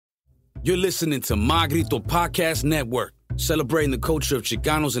You're listening to My Grito Podcast Network, celebrating the culture of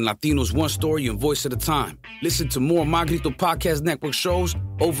Chicanos and Latinos one story and voice at a time. Listen to more My Grito Podcast Network shows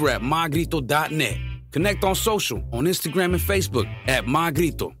over at mygrito.net. Connect on social, on Instagram and Facebook at My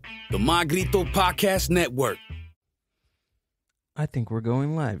Grito, the My Grito Podcast Network. I think we're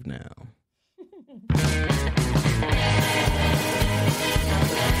going live now.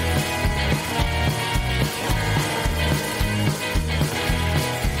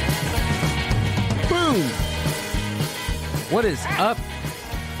 Boom! What is up,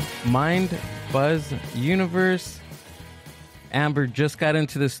 Mind Buzz Universe? Amber just got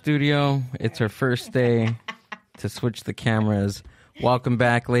into the studio. It's her first day to switch the cameras. Welcome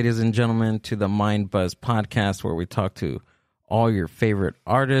back, ladies and gentlemen, to the Mind Buzz podcast, where we talk to all your favorite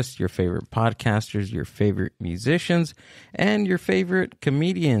artists, your favorite podcasters, your favorite musicians, and your favorite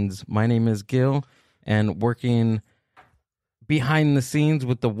comedians. My name is Gil, and working behind the scenes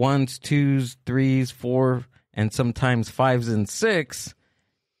with the 1s, 2s, 3s, 4, and sometimes 5s and 6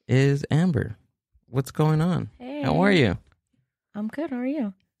 is Amber. What's going on? Hey. How are you? I'm good. How are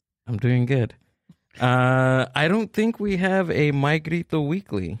you? I'm doing good. I don't think we have a My Grito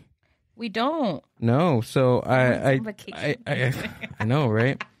Weekly. We don't. No, so I know,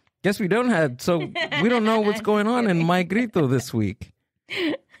 right? Guess we don't have, so we don't know what's going on in My Grito this week.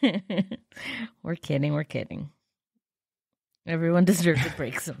 We're kidding. Everyone deserves a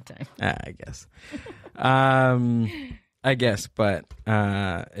break sometime. I guess. But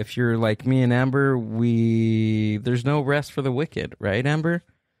if you're like me and Amber, there's no rest for the wicked, right, Amber?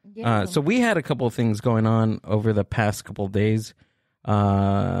 Yeah. So we had a couple of things going on over the past couple of days.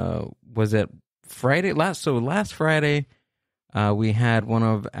 Was it Friday? Last Friday, we had one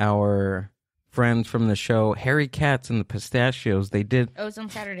of our friends from the show, Harry Katz and the Pistachios. They did. Oh, it was on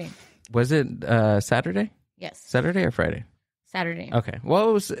Saturday. Was it Saturday? Yes. Saturday or Friday? Saturday. Okay.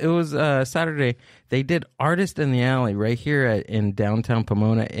 Well, it was Saturday. They did Artist in the Alley right here in downtown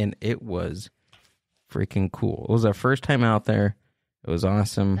Pomona, and it was freaking cool. It was our first time out there. It was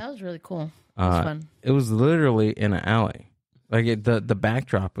awesome. That was really cool. It was fun. It was literally in an alley. Like the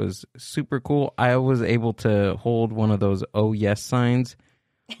backdrop was super cool. I was able to hold one of those "Oh yes" signs,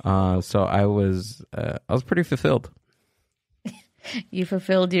 so I was pretty fulfilled. You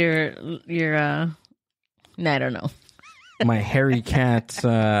fulfilled your I don't know. My Harry Katz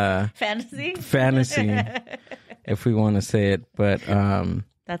fantasy, if we want to say it. But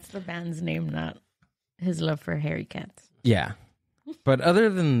that's the band's name, not his love for Harry Katz. Yeah. But other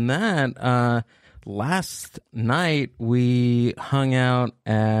than that, last night we hung out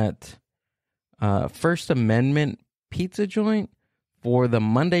at First Amendment Pizza Joint for the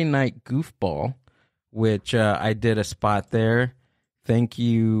Monday Night Goofball, which I did a spot there. Thank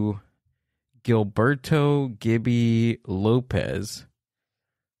you, Gilberto Gibby Lopez,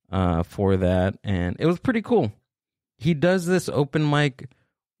 for that. And it was pretty cool. He does this open mic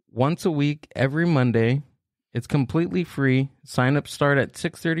once a week, every Monday. It's completely free. Sign-ups start at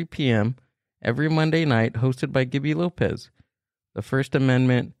 6:30 p.m. every Monday night, hosted by Gibby Lopez. The First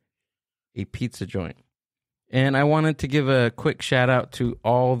Amendment, a pizza joint. And I wanted to give a quick shout-out to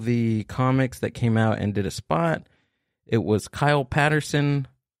all the comics that came out and did a spot. It was Kyle Patterson,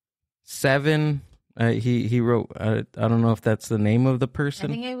 7. He wrote, I don't know if that's the name of the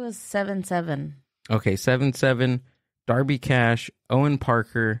person. I think it was 7-7. Okay, 7-7. Darby Cash, Owen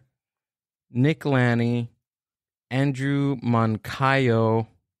Parker, Nick Lanny, Andrew Moncayo,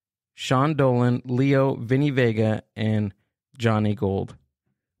 Sean Dolan, Leo, Vinny Vega, and Johnny Gold.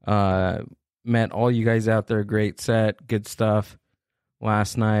 Met all you guys out there. Great set. Good stuff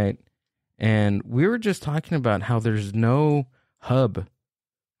last night. And we were just talking about how there's no hub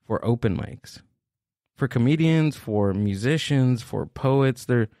for open mics. For comedians, for musicians, for poets.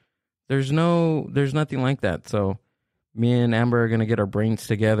 There's nothing like that. So me and Amber are going to get our brains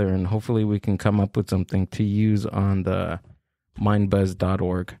together, and hopefully we can come up with something to use on the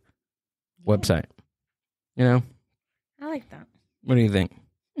mindbuzz.org website. You know? I like that. What do you think?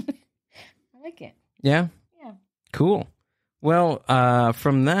 I like it. Yeah? Yeah. Cool. Well,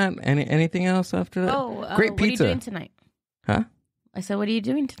 from that, anything else after that? Oh, great pizza. What are you doing tonight? Huh? I said, what are you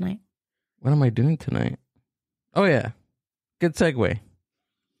doing tonight? What am I doing tonight? Oh, yeah. Good segue.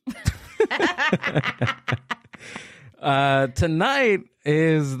 Tonight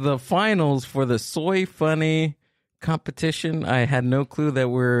is the finals for the Soy Funny competition. I had no clue that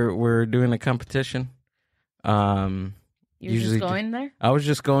we're doing a competition. You're just going there? I was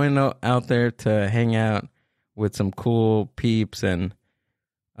just going out there to hang out with some cool peeps and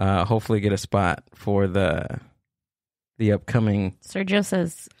hopefully get a spot for the the upcoming. Sergio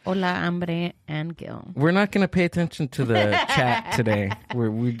says, hola, hambre, and Gil. We're not going to pay attention to the chat today.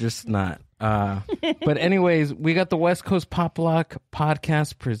 We're just not. But anyways, we got the West Coast Pop Lock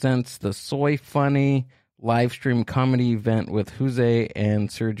podcast presents the Soy Funny live stream comedy event with Jose and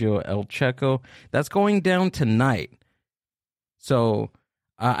Sergio El Checo. That's going down tonight. So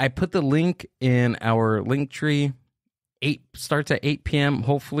I put the link in our link tree. Starts at 8 p.m.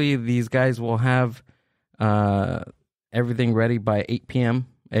 Hopefully these guys will have everything ready by 8 p.m.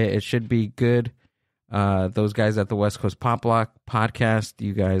 It should be good. Those guys at the West Coast Pop Lock podcast,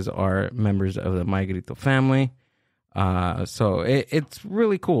 you guys are members of the My Grito family. So it's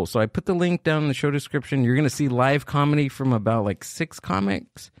really cool. So I put the link down in the show description. You're going to see live comedy from about like 6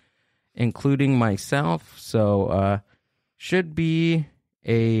 comics, including myself. So should be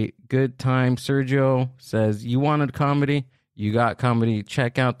a good time. Sergio says, you wanted comedy, you got comedy.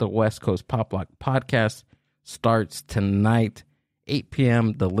 Check out the West Coast Pop Lock podcast. Starts tonight, 8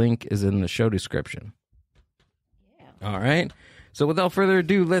 p.m. The link is in the show description. Yeah. All right. So without further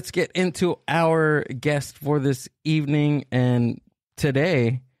ado, let's get into our guest for this evening. And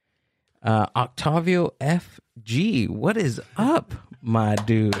today, Octavio F. G. What is up, my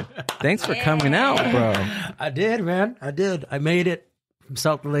dude? Thanks for coming out, bro. I did, man. I did. I made it from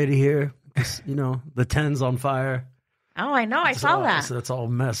South Lady here. Just, the 10's on fire. Oh, I know. I saw that. So it's all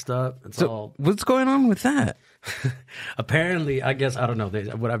messed up. What's going on with that? Apparently, I guess, I don't know.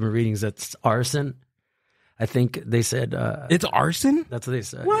 What I've been reading is that's arson. I think they said... it's arson? That's what they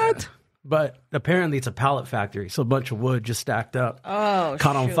said. What? Yeah. But apparently it's a pallet factory. So a bunch of wood just stacked up. Oh,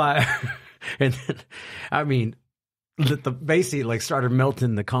 caught on fire. And then, I mean, basically like started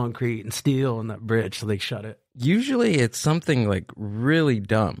melting the concrete and steel on that bridge. So they shut it. Usually it's something like really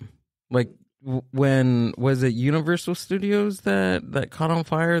dumb. Like when, was it Universal Studios that caught on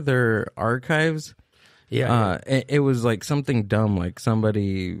fire? Their archives? Yeah. It was like something dumb, like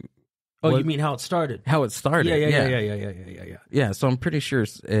somebody... Oh, you mean how it started? How it started. Yeah. Yeah, so I'm pretty sure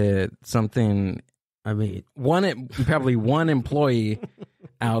it's something. I mean, probably one employee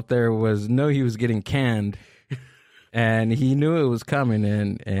out there he was getting canned, and he knew it was coming,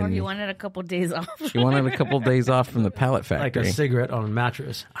 and or he wanted a couple days off. He wanted a couple days off from the pallet factory, like a cigarette on a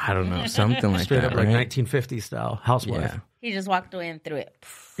mattress. I don't know, something like straight that, up like right? 1950s style housewife. Yeah. He just walked away and threw it.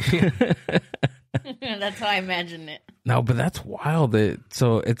 That's how I imagine it. No, but that's wild.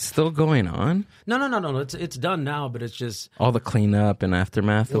 So it's still going on? No. It's done now, but it's just all the cleanup and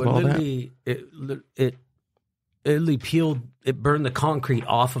aftermath of all that. It literally peeled. It burned the concrete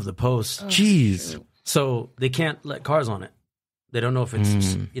off of the post. Oh, jeez. shoot. So they can't let cars on it. They don't know if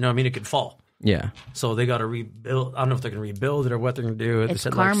it's it could fall. Yeah. So they got to rebuild. I don't know if they're going to rebuild it or what they're going to do. They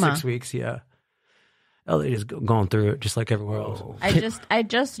said karma. like 6 weeks. Yeah. LA is going through it just like everywhere else. I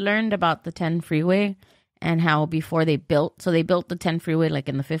just learned about the 10 freeway and how before they built the 10 freeway like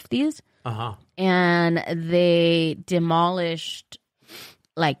in the 50s. Uh-huh. And they demolished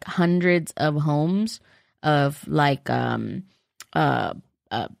like hundreds of homes of like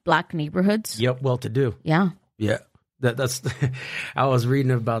black neighborhoods. Yep, well to do. Yeah. Yeah. That's I was reading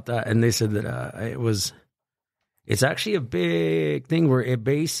about that and they said that it's actually a big thing where it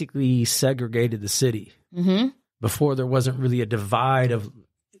basically segregated the city. Mm-hmm. Before there wasn't really a divide of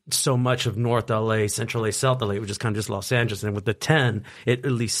so much of North LA, Central LA, South LA, which is kind of just Los Angeles. And with the 10, it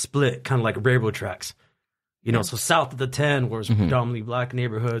really split kind of like railroad tracks. So south of the 10 was predominantly black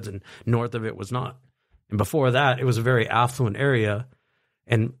neighborhoods and north of it was not. And before that, it was a very affluent area.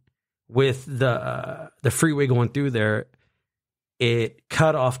 And with the freeway going through there, it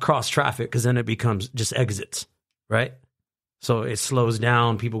cut off cross traffic because then it becomes just exits, right? So it slows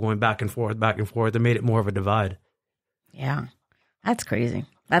down people going back and forth. They made it more of a divide. Yeah. That's crazy.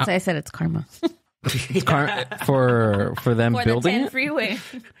 That's why I said it's karma. For them For building the 10 it? freeway.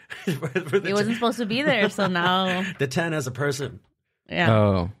 He wasn't supposed to be there, so now... The 10 as a person. Yeah.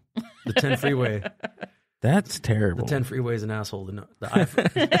 Oh, The 10 freeway. that's terrible. The 10 freeway is an asshole. The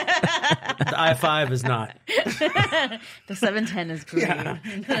I-5 is not. The 710 is great. Yeah.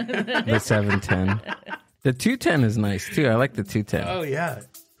 The 710. The 210 is nice too. I like the 210. Oh, yeah.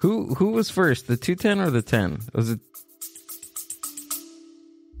 Who was first, the 210 or the 10? Was it?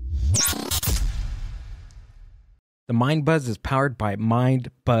 The Mind Buzz is powered by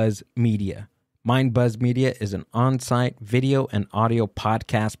Mind Buzz Media. Mind Buzz Media is an on-site video and audio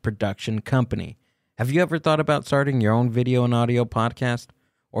podcast production company. Have you ever thought about starting your own video and audio podcast?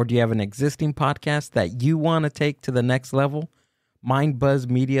 Or do you have an existing podcast that you want to take to the next level? Mind Buzz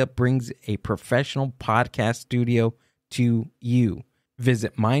Media brings a professional podcast studio to you.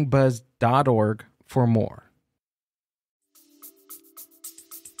 Visit mindbuzz.org for more.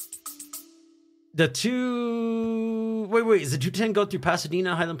 The two... Wait. Is the 210 go through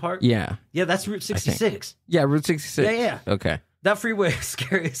Pasadena, Highland Park? Yeah. Yeah, that's Route 66. Yeah, Route 66. Yeah. Okay. That freeway is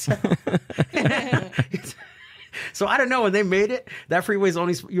scary as hell. So I don't know, when they made it, that freeway's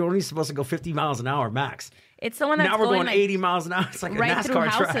you're only supposed to go 50 miles an hour max. It's the one that's now we're going like 80 miles an hour. It's like right a through NASCAR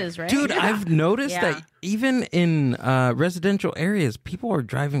houses, track. right? Dude, I've noticed Yeah. that even in residential areas, people are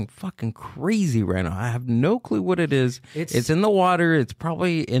driving fucking crazy right now. I have no clue what it is. It's in the water. It's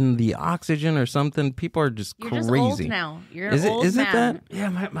probably in the oxygen or something. People are just You're crazy. just old now. You're an Is it? old Is it man. that? Yeah,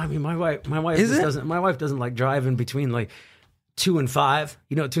 my wife Is just it? doesn't. My wife doesn't like driving between like 2 and 5.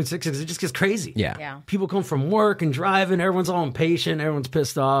 2 and 6. It just gets crazy. Yeah. Yeah. People come from work and driving. Everyone's all impatient. Everyone's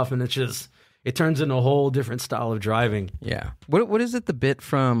pissed off, and it turns into a whole different style of driving. Yeah. What is it? The bit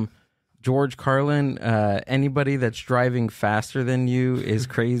from George Carlin? Anybody that's driving faster than you is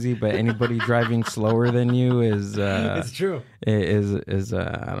crazy, but anybody driving slower than you is It's true. is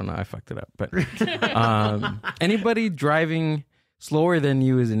I don't know. I fucked it up, but anybody driving slower than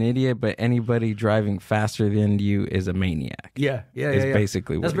you is an idiot, but anybody driving faster than you is a maniac. Yeah. Is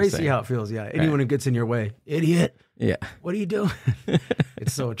basically what That's he's basically saying. how it feels. Yeah. Anyone who gets in your way, idiot. Yeah. What are you doing?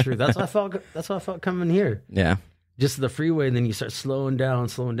 It's so true. That's what I felt. That's what I felt coming here. Yeah. Just the freeway, and then you start slowing down.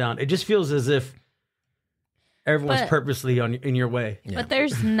 It just feels as if everyone's But- purposely in your way. But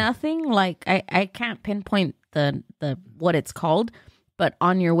there's nothing like I can't pinpoint the what it's called, but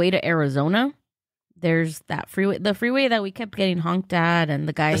on your way to Arizona, there's that freeway, the freeway that we kept getting honked at, and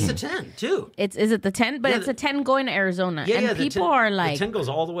the guy. It's the 10 too. Is it the 10? But Yeah, it's a 10 going to Arizona, Yeah, and yeah. people the 10, are like, the 10 goes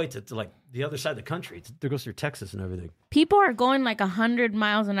all the way to like the other side of the country. It goes through Texas and everything. people are going like 100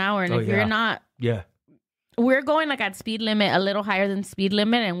 miles an hour, and Oh, if yeah. you're not, Yeah. we're going like at speed limit, a little higher than speed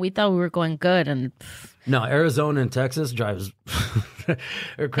limit, and we thought we were going good, and No, Arizona and Texas drives are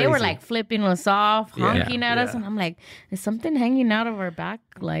crazy. they were like flipping us off, Yeah. honking at us, Yeah. and I'm like, is something hanging out of our back?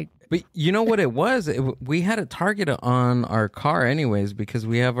 Like, But you know what it was? We had a target on our car anyways because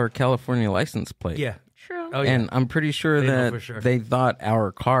we have our California license plate. yeah. true. Oh, yeah. And I'm pretty sure They know that for sure. they thought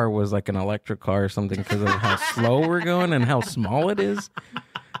our car was like an electric car or something because of how slow we're going and how small it is.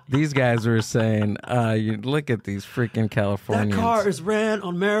 These guys were saying, you look at these freaking That Californians. car is ran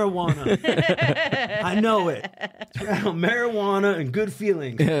on marijuana. I know it. It's ran on marijuana and good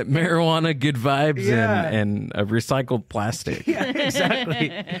feelings. Marijuana, good vibes, Yeah. and recycled plastic. Yeah,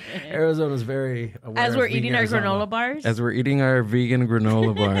 exactly. Arizona's very aware As we're of being eating our Arizona. granola bars. As we're eating our vegan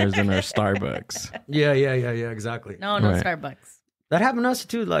granola bars in our Starbucks. Yeah, exactly. No, Right. Starbucks. That happened to us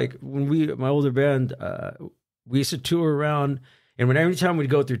too. Like when my older band, we used to tour around, and every time we'd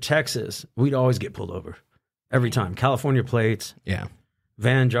go through Texas, we'd always get pulled over. Every time. California plates, Yeah.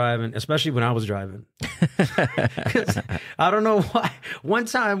 van driving, especially when I was driving. 'Cause I don't know why. One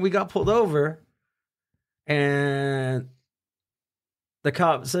time we got pulled over, and the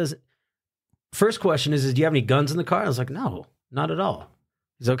cop says, first question is do you have any guns in the car? I was like, no, not at all.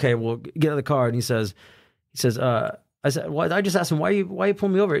 He's okay, well, get out of the car. And he says, I said, well, I just asked him, why you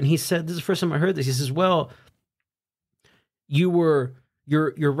pulling me over? And he said, this is the first time I heard this. He says, well, your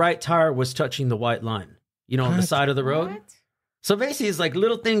right tire was touching the white line, on the side of the road. What? So basically, it's like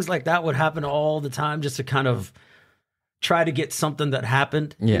little things like that would happen all the time just to kind of try to get something that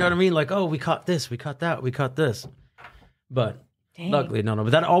happened. You Yeah. know what I mean? Like, oh, we caught this, we caught that, we caught this. But Dang. luckily, no. But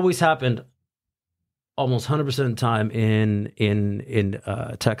that always happened almost 100% of the time in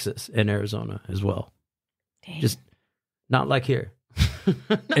Texas and Arizona as well. Dang. Just not like here.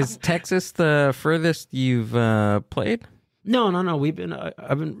 Is Texas the furthest you've played? No.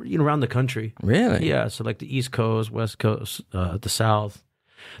 I've been around the country. Really? Yeah, so like the East Coast, West Coast, the South,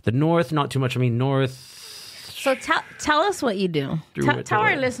 the North, not too much. I mean, North. So tell us what you do. Through it, Tell our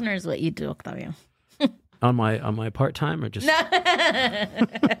through it. listeners what you do, Octavio. On my part time or just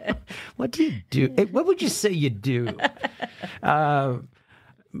what do you do? What would you say you do?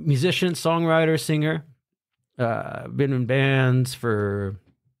 Musician, songwriter, singer. Been in bands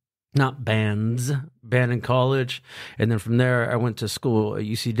band in college, and then from there I went to school at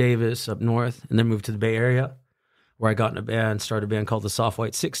UC Davis up north, and then moved to the Bay Area, where I got in a band, started a band called the Soft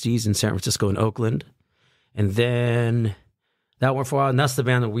White 60s in San Francisco and Oakland, and then that went for a while, and that's the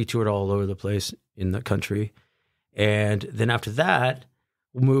band that we toured all over the place in the country. And then after that,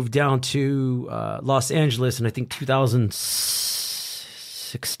 we moved down to Los Angeles in I think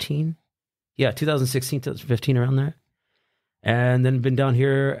 2016. Yeah, 2016, 2015, around there. And then been down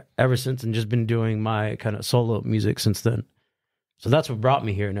here ever since and just been doing my kind of solo music since then. So that's what brought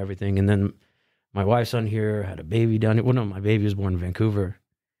me here and everything. And then my wife's on here, had a baby down here. Well, no, my baby was born in Vancouver.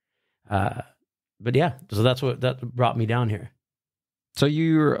 But yeah, so that brought me down here. So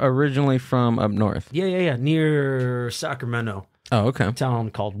you're originally from up north? Yeah. Near Sacramento, Oh, okay. a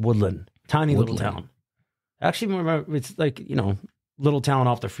town called Woodland. Tiny little Woodland. town. Actually, remember, it's like, little town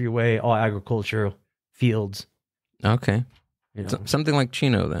off the freeway, all agricultural fields. Okay. Something like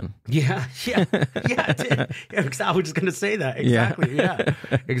Chino then. Yeah. I did. Yeah, because I was just going to say that. Exactly. Yeah.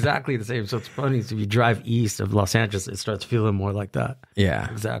 Exactly the same. So it's funny. If you drive east of Los Angeles, it starts feeling more like that. Yeah.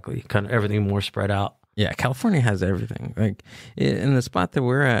 Exactly. Kind of everything more spread out. Yeah, California has everything. Like in the spot that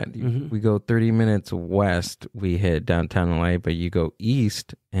we're at, we go 30 minutes west, we hit downtown LA, but you go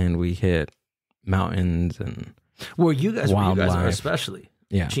east and we hit mountains and where you guys wildlife. are especially.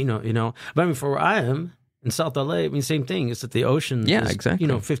 Yeah. Chino, But I mean, for where I am in South LA, I mean, same thing. It's that the ocean is,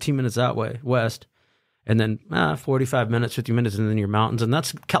 exactly. 15 minutes that way, west. And then 45 minutes, 50 minutes, and then your mountains. And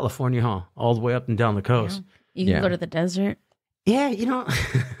that's California, huh? All the way up and down the coast. You can go to the desert. Yeah,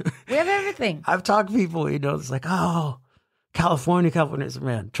 We have everything. I've talked to people, it's like, oh, California. It's,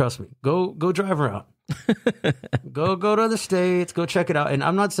 man, trust me. Go drive around. go to other states. Go check it out. And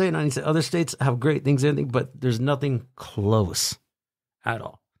I'm not saying other states have great things, but there's nothing close at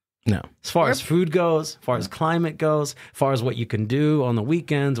all. no. As far as food goes, as far as climate goes, as far as what you can do on the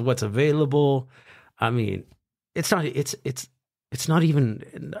weekends, what's available. I mean, it's not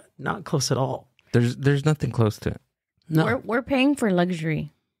even not close at all. There's nothing close to it. No. We're paying for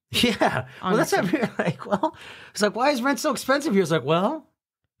luxury. Yeah. Well, that's what we're like, it's like, why is rent so expensive here? It's like, well,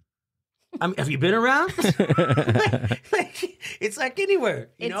 I mean, have you been around? It's like anywhere.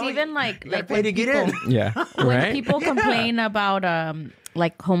 It's even like way to get in. Yeah. when Right? people complain about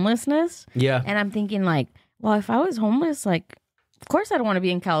like homelessness. Yeah. And I'm thinking like, well, if I was homeless, like, of course I don't want to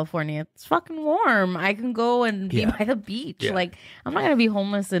be in California. It's fucking warm. I can go and be by the beach. Yeah. Like, I'm not gonna be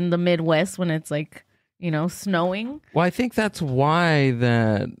homeless in the Midwest when it's like, snowing. Well, I think that's why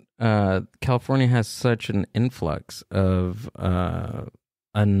that California has such an influx of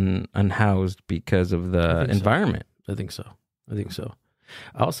unhoused because of the environment. I think so.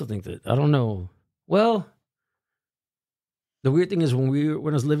 I also think that, I don't know. Well, the weird thing is when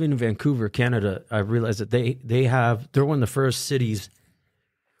I was living in Vancouver, Canada, I realized that they're one of the first cities,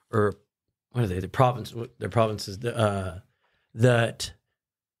 or what are they? Their provinces that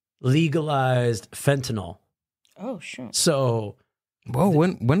legalized fentanyl. Oh, sure. So, Whoa,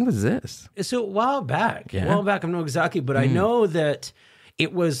 when was this? it's a while back. Yeah. A while back, I don't know exactly, but I know that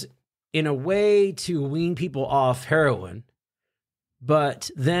it was in a way to wean people off heroin, but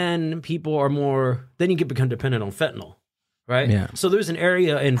then people are then you become dependent on fentanyl, right? Yeah. So there's an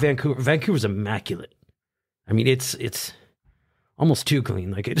area in Vancouver. Vancouver's immaculate. I mean, it's almost too clean.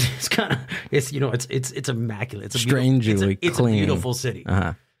 Like it's kind of, it's immaculate. It's Strangely it's clean. a beautiful city.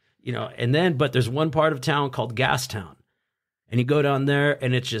 Uh-huh. But there's one part of town called Gas Town, and you go down there,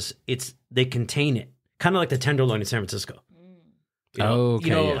 and they contain it, kind of like the Tenderloin in San Francisco.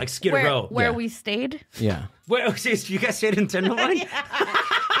 Okay, like Skid Row. Where we stayed. Yeah. Wait, you guys stayed in Tenderloin?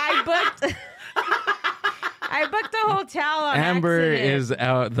 I booked a hotel on Amber accident. is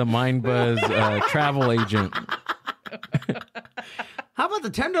out the Mind Buzz travel agent. How about the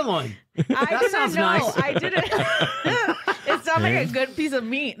Tenderloin? I sounds didn't know. nice. I didn't. It sounded like a good piece of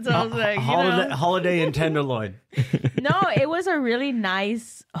meat. So I was like, Holiday in Tenderloin. No, it was a really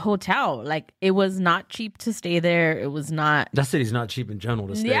nice hotel. Like, it was not cheap to stay there. It was not. That city's not cheap in general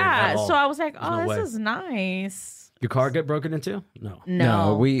to stay in Yeah. at all. So I was like, no this way. is nice. Your car get broken into? No.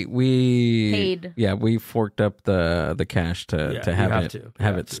 No. we Paid. Yeah, we forked up the cash to you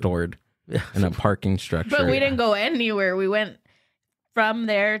have it stored in a parking structure. But we didn't go anywhere. We went from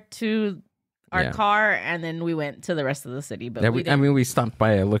there to our car, and then we went to the rest of the city. But we stopped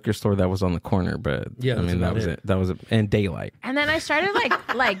by a liquor store that was on the corner, but that was it. That was it. And daylight. And then I started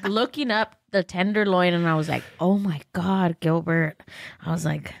like looking up the Tenderloin, and I was like, oh my God, Gilbert. I was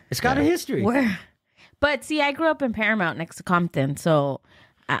like, It's got a history. where? But see, I grew up in Paramount next to Compton, so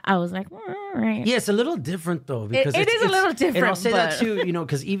I was like, all right. Yeah, it's a little different though, because It is a little different, And I'll say that but- too,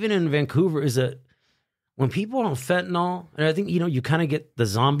 because even in Vancouver is that when people are on fentanyl, and I think you kind of get the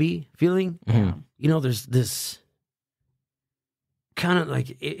zombie feeling. There's this kind of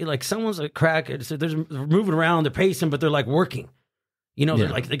like someone's a crack. They're moving around, they're pacing, but they're like working. They're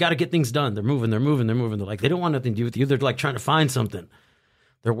like they got to get things done. They're moving. They're like they don't want nothing to do with you. They're like trying to find something.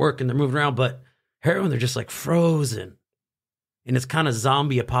 They're working. They're moving around, but heroin, they're just like frozen. And it's kind of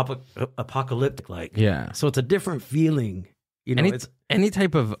zombie apocalyptic like. Yeah. So it's a different feeling. It's Any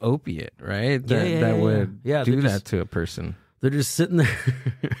type of opiate, right? That would do that to a person. They're just sitting there.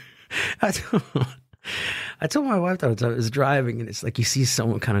 I told my wife that I was driving, and it's like you see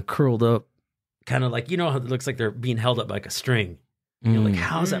someone kind of curled up, kind of like, how it looks like they're being held up like a string. Like,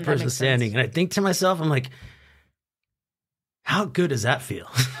 how's that person makes standing? sense. And I think to myself, I'm like, how good does that feel?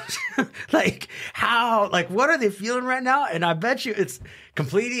 Like, what are they feeling right now? And I bet you it's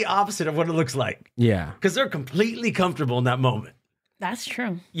completely opposite of what it looks like. Yeah. Because they're completely comfortable in that moment. That's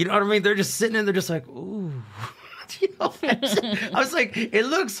true. You know what I mean? They're just sitting and they're just like, ooh. You know, I was like, it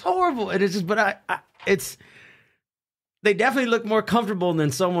looks horrible. And it's just, but they definitely look more comfortable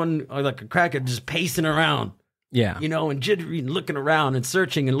than someone like a crackhead just pacing around. Yeah. You know, and jittery and looking around and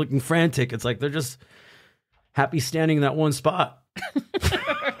searching and looking frantic. It's like they're just happy standing in that one spot.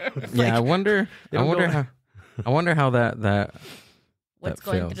 Yeah, I wonder how that what's that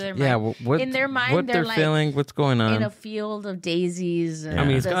going feels. through their mind. Yeah, what in their mind, what they're like feeling, what's going on. in a field of daisies. And I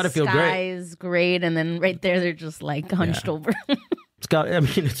mean, it's the gotta feel great. sky's great, and then right there, they're just like hunched over. It's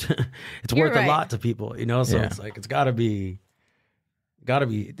worth right. a lot to people, you know. So Yeah. it's like it's gotta be.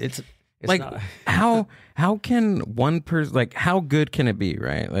 It's like not, how can one person, like, how good can it be,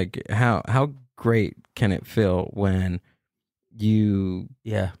 right? Like how great can it feel when you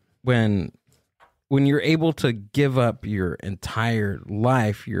when you're able to give up your entire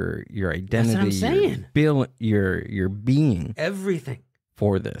life, your identity, That's what I'm saying. your being, everything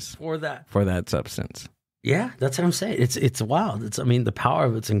for this, for that. for that substance. Yeah, that's what I'm saying. It's wild. I mean, the power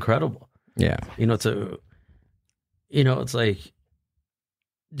of it's incredible. Yeah. You know, it's like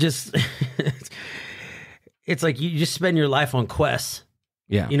just it's like you just spend your life on quests,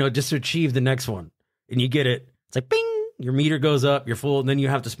 Yeah. you know, just to achieve the next one. And you get it. It's like bing, your meter goes up, you're full, and then you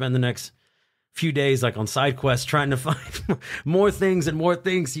have to spend the next few days like on side quests trying to find more things and more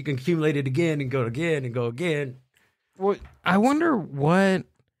things so you can accumulate it again and go again and go again. Well, I wonder what,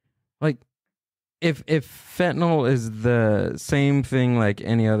 like, if fentanyl is the same thing like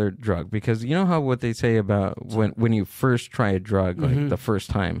any other drug, because you know how what they say about when you first try a drug, like the first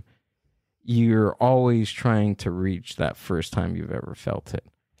time, you're always trying to reach that first time you've ever felt it.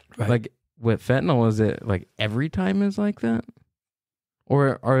 Right. Like with fentanyl, is it like every time is like that,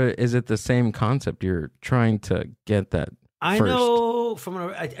 or is it the same concept? You're trying to get that. I first? know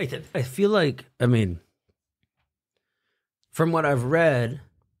I feel like, I mean, from what I've read,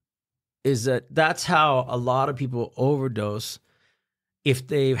 is that's how a lot of people overdose if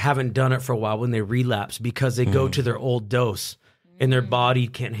they haven't done it for a while, when they relapse, because they go to their old dose and their body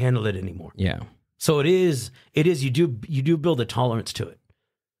can't handle it anymore. Yeah. So it is you do build a tolerance to it.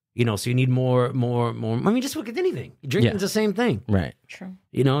 You know, so you need more. I mean, just look at anything. Drinking's the same thing. Right. True.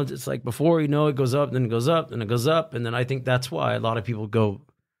 You know, it's like before, you know, it goes up, then it goes up, then it goes up. And then I think that's why a lot of people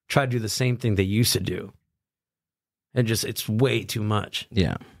try to do the same thing they used to do. And just, it's way too much.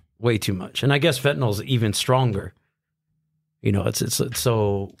 Yeah. Way too much. And I guess fentanyl's even stronger. You know, it's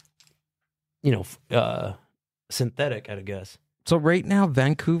so, you know, synthetic, I guess. So right now,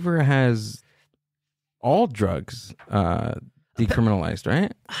 Vancouver has all drugs decriminalized,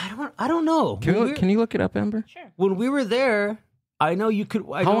 right? I don't know. Can you look it up, Amber? Sure. When we were there, I know you could.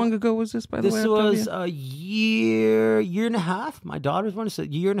 How long ago was this, by the way? This was a year and a half. My daughter's one. It's a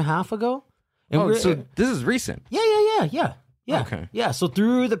year and a half ago. And so this is recent. Yeah. Okay. Yeah. So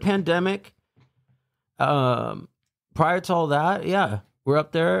through the pandemic, prior to all that, we're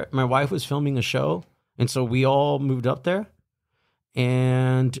up there. My wife was filming a show, and so we all moved up there.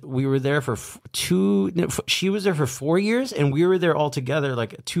 And we were there for she was there for 4 years, and we were there all together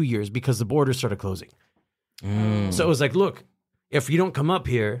like 2 years because the borders started closing. So it was like, look, if you don't come up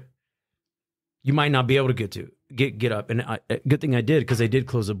here, you might not be able to get up. And good thing I did, because they did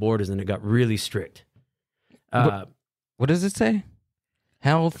close the borders and it got really strict. What does it say?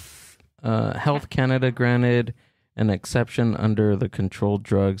 Health Canada granted an exception under the Controlled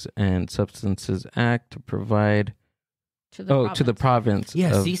Drugs and Substances Act to provide to the province.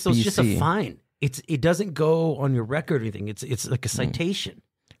 Yeah, of see, so it's BC. just a fine. It doesn't go on your record or anything. It's like a citation.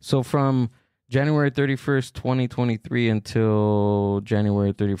 So from January 31st, 2023 until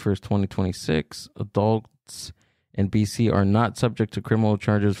January 31st, 2026, adults in BC are not subject to criminal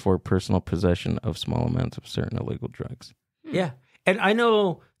charges for personal possession of small amounts of certain illegal drugs. Yeah. And I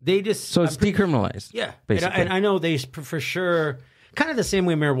know they just... So it's decriminalized. Yeah. Basically. And I know they, for sure, kind of the same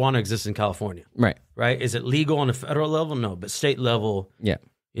way marijuana exists in California. Right. Right? Is it legal on a federal level? No. But state level, Yeah.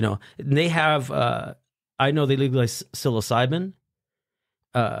 you know, and they have... I know they legalize psilocybin.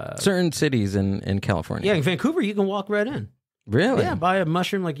 Certain cities in California. Yeah, in Vancouver, you can walk right in. Really? Yeah, buy a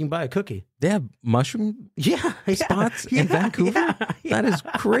mushroom like you can buy a cookie. They have mushroom Yeah. spots in Vancouver? That is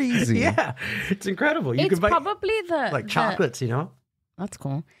crazy. Yeah. It's incredible. You It's can buy probably like chocolates, you know? That's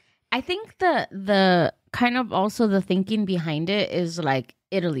cool. I think the kind of also the thinking behind it is like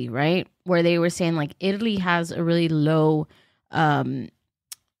Italy, right? Where they were saying like Italy has a really low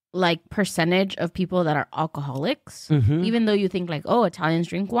like percentage of people that are alcoholics, even though you think like, oh, Italians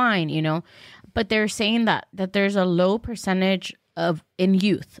drink wine, you know, but they're saying that there's a low percentage of in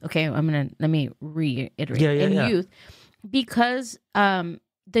youth. Okay, let me reiterate youth, because the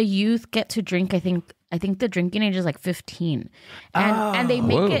youth get to drink. I think the drinking age is like 15, and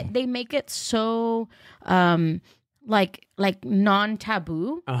they make it so like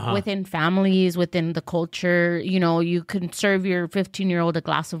non-taboo within families, within the culture. You know, you can serve your 15-year-old a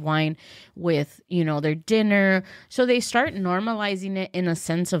glass of wine with, you know, their dinner. So they start normalizing it in a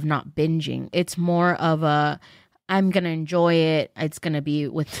sense of not binging. It's more of a, I'm going to enjoy it. It's going to be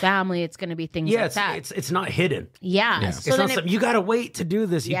with family. It's going to be things like that. It's not hidden. Yeah. So it's not something you got to wait to do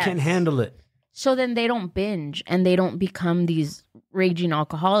this. You can't handle it. So then they don't binge and they don't become these raging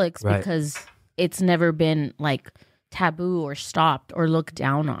alcoholics because it's never been like taboo or stopped or looked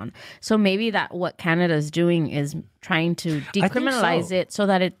down on. So maybe that what Canada's doing is trying to decriminalize it so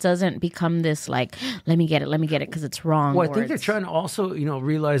that it doesn't become this like, let me get it because it's wrong. Well, I think they're trying to also, you know,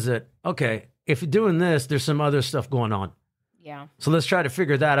 realize that, okay, if you're doing this, there's some other stuff going on. Yeah. So let's try to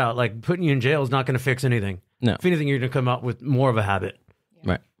figure that out. Like putting you in jail is not going to fix anything. No. If anything, you're going to come out with more of a habit.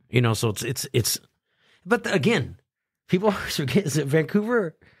 Yeah. Right. You know, so it's but again, people forget that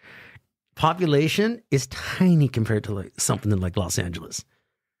Vancouver population is tiny compared to like something like Los Angeles.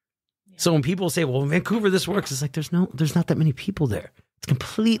 Yeah. So when people say, well, in Vancouver, this works, it's like, there's not that many people there. It's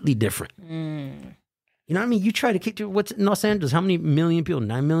completely different. You know what I mean? You try to keep to what's in Los Angeles, how many million people?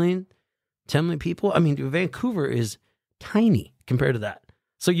 9 million? 10 million people? I mean, Vancouver is tiny compared to that.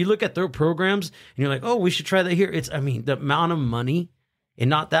 So you look at their programs and you're like, oh, we should try that here. I mean, the amount of money and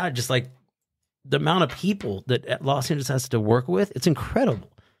not that, just like the amount of people that Los Angeles has to work with, it's incredible.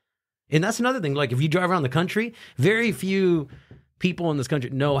 And that's another thing. Like if you drive around the country, very few people in this country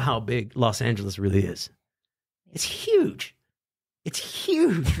know how big Los Angeles really is. It's huge. It's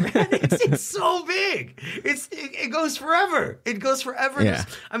huge, man. It's so big. It goes forever. It goes forever. Yeah.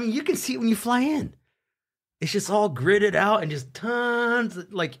 I mean, you can see it when you fly in. It's just all gridded out and just tons.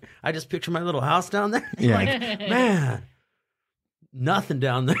 Like I just picture my little house down there. Yeah. Like, man, nothing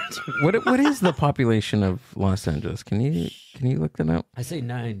down there. What is the population of Los Angeles? Can you look that up? I say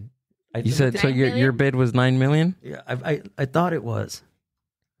 9. You said so. Your bid was 9 million. Yeah, I thought it was.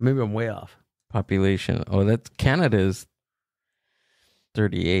 Maybe I'm way off. Population. Oh, that's Canada's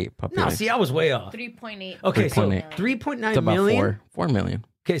 38 population. No, see, I was way off. 3.8. Okay, 3.8. so It's 3.9 about million. 4 million.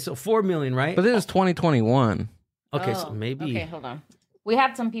 Okay, so 4 million, right? But this is 2021. Okay, so maybe. Okay, hold on. We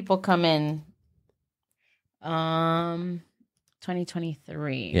had some people come in.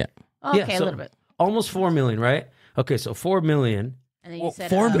 2023. Yeah. Okay, Yeah, a so little bit. almost 4 million, right? Okay, so 4 million. And then you said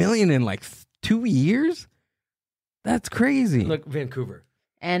 4 million in like 2 years. That's crazy. Look, Vancouver.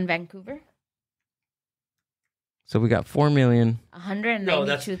 And Vancouver. So we got 4 million.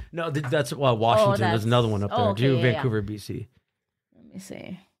 192. That's Washington. There's another one up there. okay, Do yeah, Vancouver, BC. Let me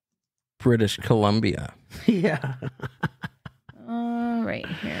see. British Columbia. Yeah. Right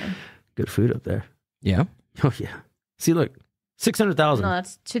here. Good food up there. Yeah. Oh yeah. See, look, 600,000. No,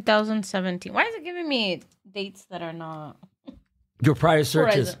 that's 2017. Why is it giving me dates that are not? Your prior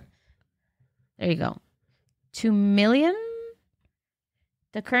searches. There you go. 2 million.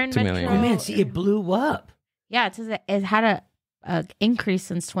 The current 2 million. metro. Oh man, see, it blew up. Yeah, it says it had a increase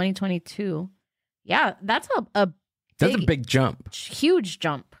since 2022. Yeah, that's a big jump. huge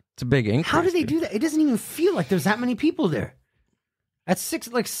jump. It's a big increase. How do they do that? It doesn't even feel like there's that many people there. At 6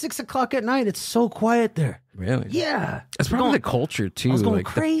 o'clock at night, it's so quiet there. Really? Yeah. It's probably the culture too. I was going like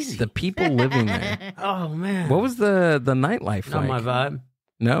crazy. The people living there. Oh man. What was the nightlife Not like? my vibe.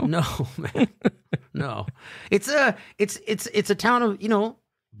 No? No, man. No. It's a town of, you know,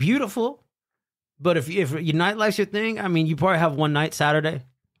 beautiful. But if your nightlife's your thing, I mean, you probably have one night Saturday.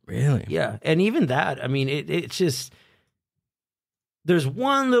 Really? Yeah. And even that, I mean, it's just, there's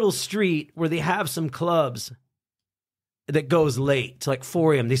one little street where they have some clubs that goes late to like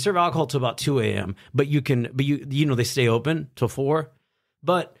 4 a.m. They serve alcohol till about 2 a.m. But you know, they stay open till 4.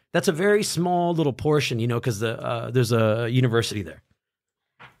 But that's a very small little portion, you know, because there's a university there.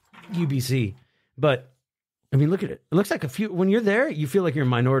 UBC. But I mean, look at it. It looks like when you're there, you feel like you're in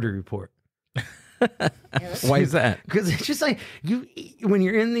Minority Report. Why is that? Because it's just like when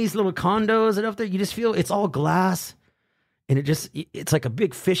you're in these little condos and up there, you just feel it's all glass, and it's like a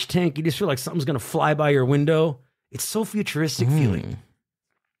big fish tank. You just feel like something's gonna fly by your window. It's so futuristic feeling.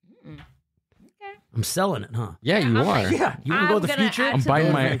 Okay. I'm selling it, huh? Yeah, you are. Yeah, you want to go to the future? I'm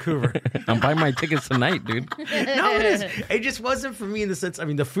buying my Vancouver. I'm buying my tickets tonight, dude. No, it is. It just wasn't for me in the sense. I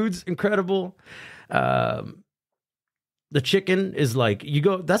mean, the food's incredible. The chicken is like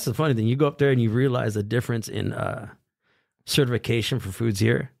that's the funny thing. You go up there and you realize the difference in certification for foods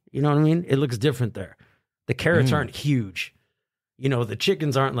here. You know what I mean? It looks different there. The carrots aren't huge. You know, the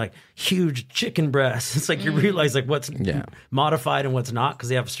chickens aren't like huge chicken breasts. It's like you realize like what's modified and what's not because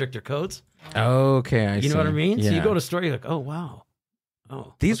they have stricter codes. Okay, I see. You know what I mean? Yeah. So you go to a store, you're like, oh, wow.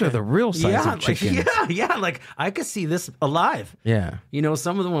 Oh, these are the real size of chickens. Yeah, like I could see this alive. Yeah. You know,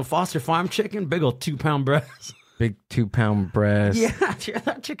 some of them with Foster Farm chicken, big old 2-pound breasts. Big 2-pound breasts. Yeah,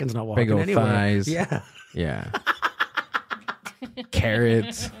 that chicken's not walking Big old anywhere. thighs. Yeah. Yeah.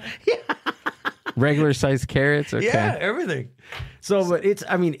 Carrots. Yeah. Regular sized carrots. Okay. Yeah, everything. So, but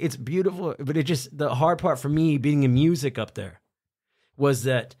it's beautiful. But it just, the hard part for me being in music up there was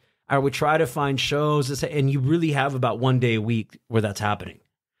that I would try to find shows and you really have about 1 day a week where that's happening.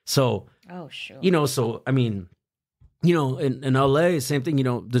 So, you know, so, I mean, you know, in LA, same thing, you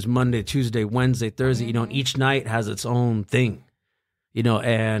know, there's Monday, Tuesday, Wednesday, Thursday, you know, and each night has its own thing, you know,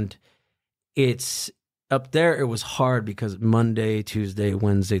 and it's up there. It was hard because Monday, Tuesday,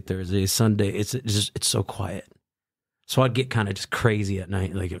 Wednesday, Thursday, Sunday, it's so quiet. So I'd get kind of just crazy at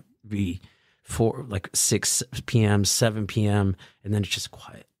night. Like it'd be 6 p.m., 7 p.m. and then it's just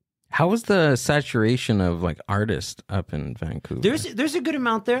quiet. How was the saturation of like artists up in Vancouver? There's a good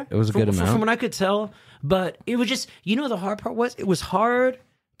amount there. It was a good amount from what I could tell, but it was just, you know, the hard part was it was hard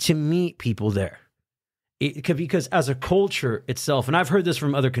to meet people there, because as a culture itself, and I've heard this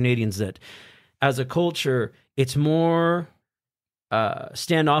from other Canadians that as a culture it's more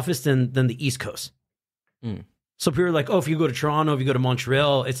standoffish than the East Coast. So people are like, oh, if you go to Toronto, if you go to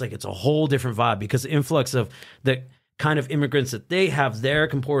Montreal, it's like it's a whole different vibe because the influx of the kind of immigrants that they have there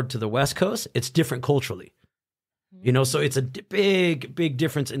compared to the West Coast, it's different culturally. You know, so it's a big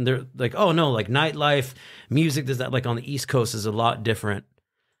difference in their, like, oh no, like nightlife, music, does that, like on the East Coast is a lot different.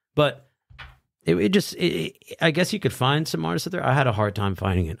 But I guess you could find some artists out there. I had a hard time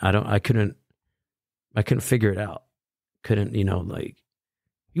finding it. I couldn't figure it out. Couldn't, you know, like,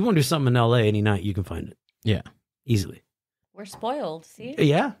 you want to do something in LA any night, you can find it. Yeah. Easily. We're spoiled, see?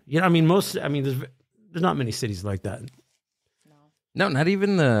 Yeah. You know, I mean, there's not many cities like that. No, not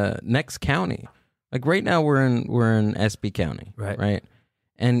even the next county. Like right now we're in SB County. Right.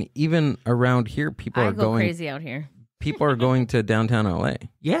 And even around here, people are going crazy out here. People are going to downtown LA.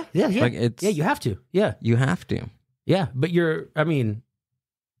 Yeah. Like you have to. Yeah. You have to. Yeah. But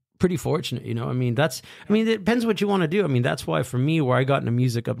pretty fortunate, you know. it depends what you want to do. I mean, that's why for me, where I got into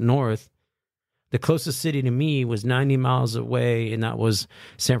music up north, the closest city to me was 90 miles away, and that was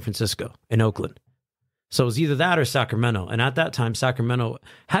San Francisco and Oakland. So it was either that or Sacramento. And at that time, Sacramento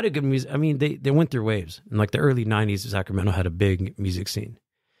had a good music. I mean, they went through waves. In like the early 90s, Sacramento had a big music scene.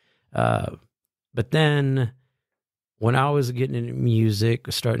 But then when I was getting into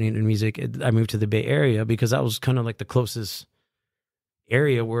music, starting into music, I moved to the Bay Area because that was kind of like the closest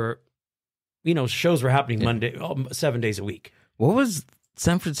area where, you know, shows were happening Monday, 7 days a week. What was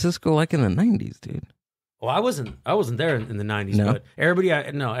San Francisco like in the 90s, dude? Well, I wasn't there in the 90s, no? But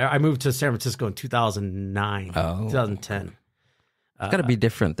I moved to San Francisco in 2009, 2010. It's got to be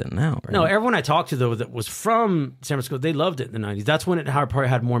different than now, right? No, everyone I talked to, though, that was from San Francisco, they loved it in the 90s. That's when it probably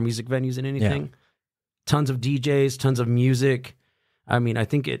had more music venues than anything. Yeah. Tons of DJs, tons of music. I mean, I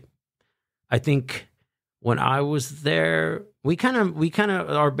think when I was there,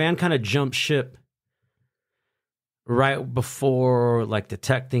 our band kind of jumped ship right before like the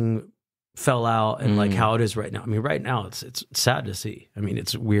tech thing fell out and like how it is right now. I mean, right now it's sad to see. I mean,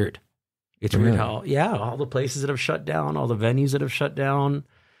 it's weird. It's weird how, all the places that have shut down, all the venues that have shut down.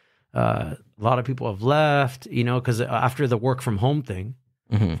 A lot of people have left, you know, because after the work from home thing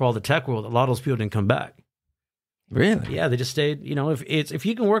for all the tech world, a lot of those people didn't come back. Really? Yeah, they just stayed. You know, if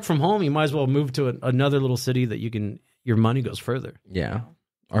you can work from home, you might as well move to another little city that your money goes further. Yeah.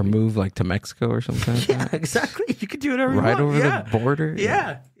 Or move like to Mexico or something. Like that. Exactly. You could do whatever you want. Right over the border.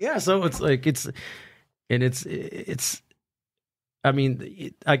 Yeah. So it's like I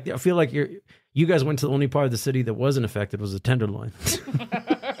mean, I feel like you guys went to the only part of the city that wasn't affected was the Tenderloin.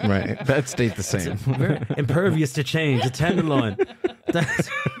 Right. That stayed the same. Impervious to change. The Tenderloin.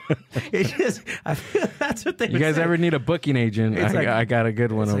 I feel that's what they. You guys ever need a booking agent? I got a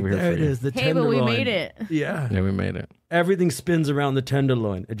good one over here. There it is. The Tenderloin. But we made it. Yeah, we made it. Everything spins around the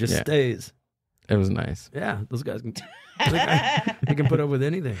Tenderloin. It just stays. It was nice. Yeah, those guys can. They can put up with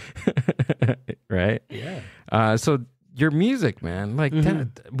anything. Right. Yeah. So your music, man, like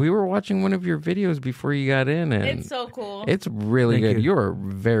that. We were watching one of your videos before you got in, and it's so cool. It's really Thank good. you. You're a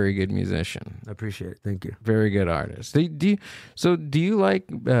very good musician. I appreciate it. Thank you. Very good artist. Do you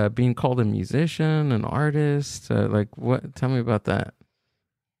like being called a musician, an artist? Like what? Tell me about that.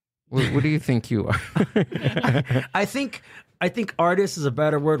 What do you think you are? I think artist is a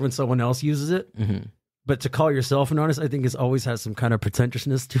better word when someone else uses it. But to call yourself an artist, I think, always has some kind of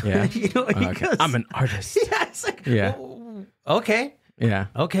pretentiousness to it. You know, Okay. I'm an artist. Yeah, it's like, Yeah. well, okay. Yeah.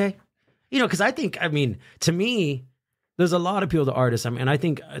 Okay. You know, because I mean, to me, there's a lot of people that are artists. I mean, I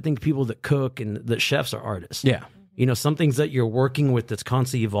think people that cook and that chefs are artists. Yeah. You know, some things that you're working with that's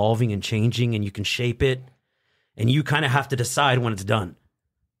constantly evolving and changing, and you can shape it, and you kind of have to decide when it's done.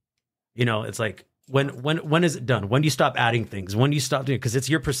 You know, it's like, when is it done? When do you stop adding things? When do you stop doing it? Because it's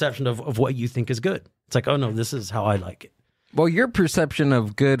your perception of what you think is good. It's like, oh no, this is how I like it. Well, your perception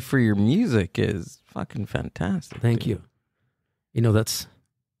of good for your music is fucking fantastic. Thank you. You know,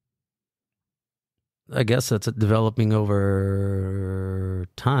 I guess that's developing over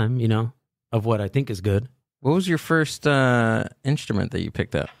time, you know, of what I think is good. What was your first instrument that you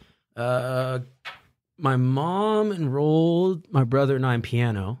picked up? My mom enrolled my brother and I in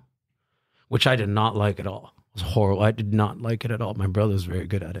piano, which I did not like at all. It was horrible. I did not like it at all. My brother was very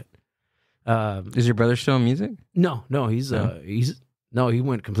good at it. Is your brother still in music? No, he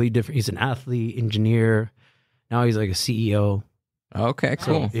went completely different. He's an athlete, engineer. Now he's like a CEO. Okay,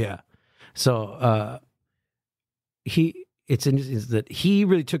 cool. So, yeah. So it's that he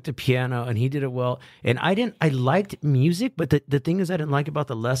really took the piano and he did it well. And I liked music, but the thing is I didn't like about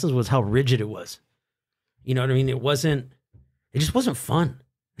the lessons was how rigid it was. You know what I mean? It just wasn't fun.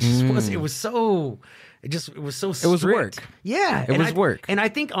 It was so strict. It was work. Yeah. It was work. And I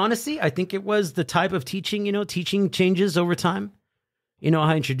think, honestly, it was the type of teaching, you know, teaching changes over time. You know, how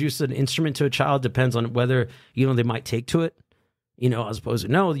I introduce an instrument to a child depends on whether, you know, they might take to it, you know, as opposed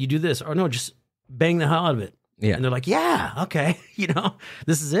to, no, you do this, or no, just bang the hell out of it. Yeah. And they're like, yeah, okay. You know,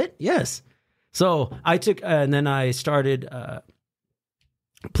 this is it. Yes. So I took, and then I started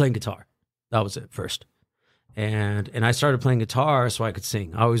playing guitar. That was it first. And I started playing guitar so I could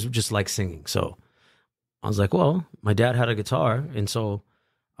sing. I always just liked singing. So I was like, well, my dad had a guitar. And so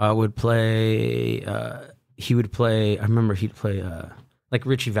I would play, he would play, I remember he'd play like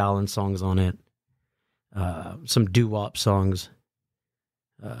Richie Valens songs on it, some doo-wop songs.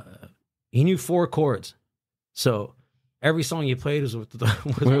 He knew 4 chords. So every song he played was with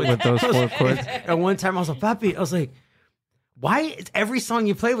those 4 chords. And one time I was like, Papi, I was like, why is every song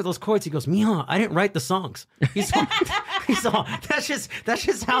you play with those chords? He goes, Mija, I didn't write the songs. He's all, that's just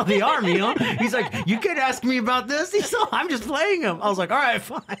how they are, Mija. He's like, you could ask me about this. He's all, I'm just playing them. I was like, all right,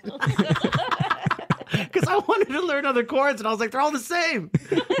 fine. Because I wanted to learn other chords, and I was like, they're all the same.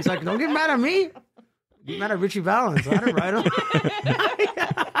 He's like, don't get mad at me. Get mad at Richie Valens. I didn't write them.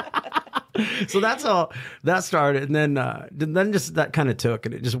 So that's how that started. And then just that kind of took.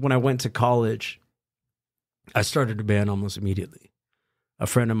 And it just, when I went to college, I started a band almost immediately. A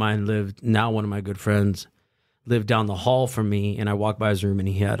friend of mine one of my good friends, lived down the hall from me, and I walked by his room, and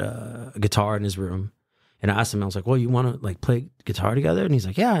he had a guitar in his room. And I asked him, I was like, well, you want to like play guitar together? And he's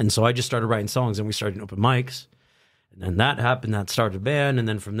like, yeah. And so I just started writing songs, and we started open mics. And then that happened, that started a band. And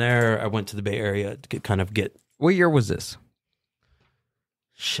then from there, I went to the Bay Area to get. What year was this?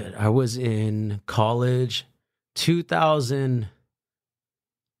 Shit, I was in college,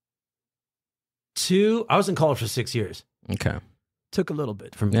 2002. I was in college for 6 years. Okay. Took a little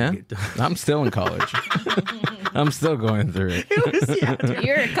bit for me. Yeah, I'm still in college. I'm still going through it.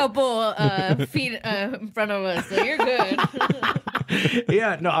 You're a couple feet in front of us, so you're good.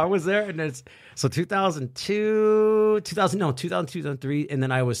 Yeah, no, I was there, and it's so 2002, 2003, and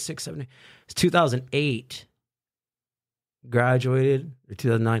then I was 6, 7, 8. It's 2008. Graduated or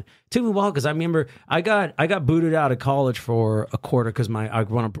 2009. Took me a while because I remember I got booted out of college for a quarter because I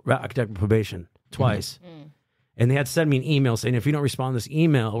went on academic probation twice. Mm-hmm. And they had to send me an email saying, if you don't respond to this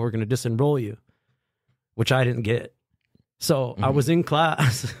email, we're going to disenroll you, which I didn't get. So I was in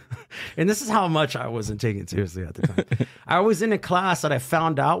class, and this is how much I wasn't taking it seriously at the time. I was in a class that I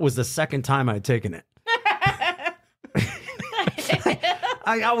found out was the second time I had taken it.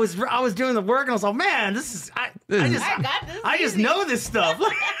 I was doing the work, and I was like, man, I just know this stuff.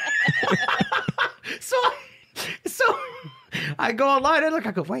 So I go online and I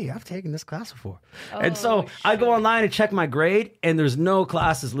go, wait, I've taken this class before. And so I go online and check my grade, and there's no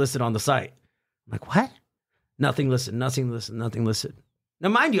classes listed on the site. I'm like, what? Nothing listed. Now,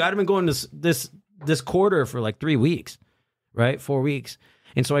 mind you, I'd been going this quarter for like 3 weeks, right? 4 weeks.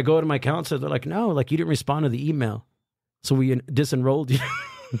 And so I go to my counselor. They're like, no, like you didn't respond to the email. So we disenrolled you.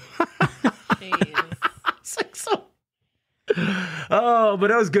 But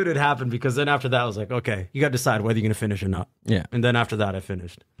it was good it happened, because then after that I was like, okay, you got to decide whether you're going to finish or not. Yeah. And then after that I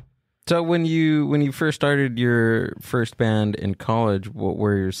finished. So when you first started your first band in college, what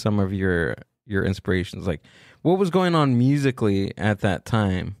were some of your inspirations? Like, what was going on musically at that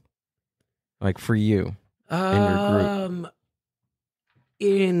time? Like for you and your group?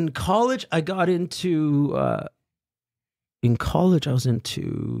 In college, I got into. In college,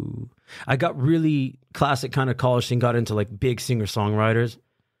 I got really classic kind of college thing. Got into like big singer songwriters.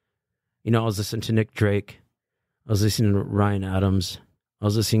 You know, I was listening to Nick Drake. I was listening to Ryan Adams. I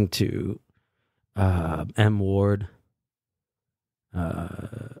was listening to M. Ward.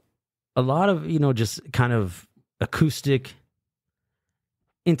 A lot of, you know, just kind of acoustic,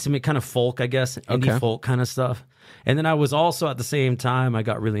 intimate kind of folk, I guess, indie folk kind of stuff. And then I was also at the same time, I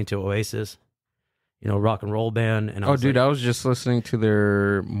got really into Oasis, you know, rock and roll band. And I was just listening to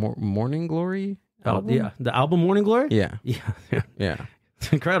their Morning Glory album. Yeah, the album Morning Glory. Yeah.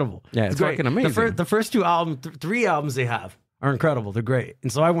 It's incredible. Yeah, it's great. fucking amazing. The first two albums, three albums they have are incredible. They're great.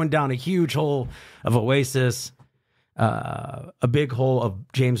 And so I went down a huge hole of Oasis, a big hole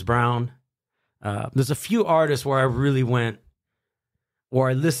of James Brown. There's a few artists where I really went, or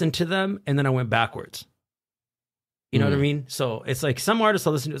I listened to them and then I went backwards. You know what I mean? So it's like some artists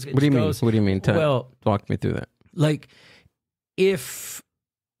I'll listen to. What do you mean? What do you mean? Walk me through that. Like if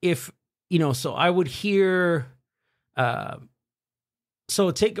you know, so I would hear.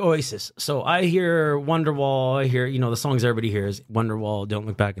 So take Oasis. So I hear Wonderwall. I hear, you know, the songs everybody hears. Wonderwall, Don't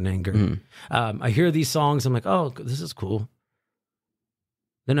Look Back in Anger. I hear these songs. I'm like, oh, this is cool.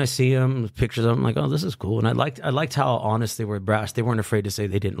 Then I see them, pictures of them. I'm like, oh, this is cool. And I liked how honest they were, brash. They weren't afraid to say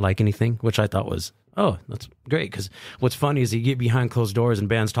they didn't like anything, which I thought was, oh, that's great. Because what's funny is you get behind closed doors and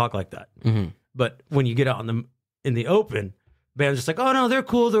bands talk like that. But when you get out in the open, bands just like, oh no, they're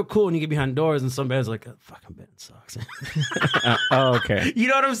cool, and you get behind doors, and some bands are like, oh, fucking band sucks. Oh, okay. You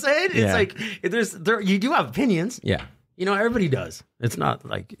know what I'm saying? Yeah. It's like you do have opinions. Yeah. You know, everybody does. It's not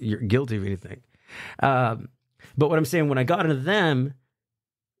like you're guilty of anything. But what I'm saying, when I got into them,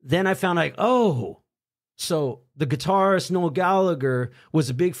 then I found like, oh, so the guitarist Noel Gallagher was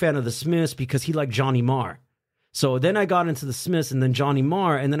a big fan of the Smiths because he liked Johnny Marr. So then I got into the Smiths and then Johnny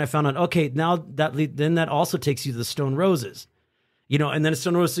Marr, and then I found out, okay, now that also takes you to the Stone Roses. You know, and then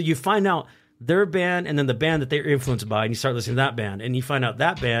Stone Roses, so you find out their band and then the band that they're influenced by, and you start listening to that band, and you find out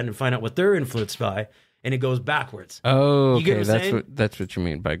that band and find out what they're influenced by, and it goes backwards. Oh, okay. You get what that's what you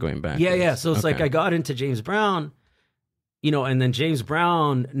mean by going backwards. Yeah. So it's like I got into James Brown, you know, and then James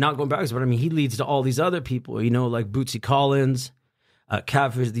Brown, not going backwards, but I mean, he leads to all these other people, you know, like Bootsy Collins,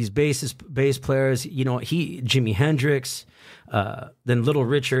 Catfish, these bass players, you know, Jimi Hendrix, then Little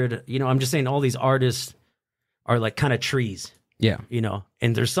Richard, you know, I'm just saying all these artists are like kind of trees. Yeah. You know,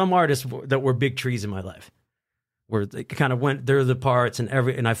 and there's some artists that were big trees in my life where they kind of went, they're the parts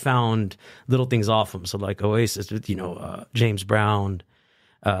and I found little things off them. So like Oasis, you know, James Brown,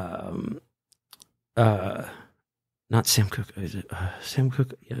 not Sam Cooke. Is it Sam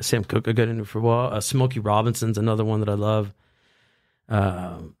Cooke? Yeah, Sam Cooke. I got into for a while. Smokey Robinson's another one that I love.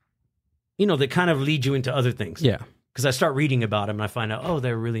 You know, they kind of lead you into other things. Yeah. Because I start reading about them and I find out, oh,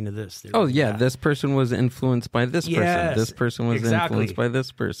 they're really into this. Oh, yeah, this person was influenced by this person. Yes, this person was influenced by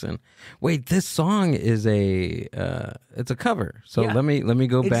this person. Wait, this song is it's a cover. So let me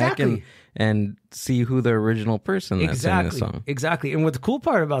go back and see who the original person that sang this song. Exactly. And what the cool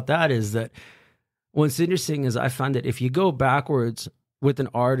part about that is that what's interesting is I find that if you go backwards with an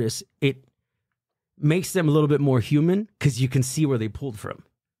artist, it makes them a little bit more human because you can see where they pulled from.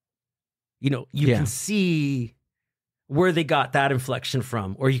 You know, you can see where they got that inflection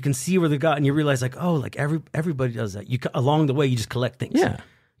from, or you can see where they got, and you realize like, oh, like everybody does that. You along the way, you just collect things. Yeah,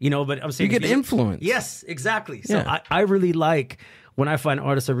 you know. But I'm saying you get influence. Yes, exactly. So I really like when I find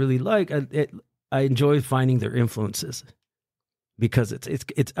artists I really like. I enjoy finding their influences because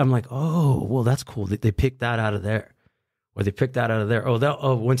it's. I'm like, oh, well, that's cool. They picked that out of there, or they picked that out of there.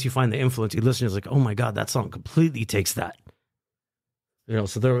 Oh, once you find the influence, you listen. It's like, oh my god, that song completely takes that. You know,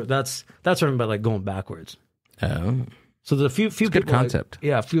 so that's what I mean by like going backwards. Oh. So there's a few people good concept.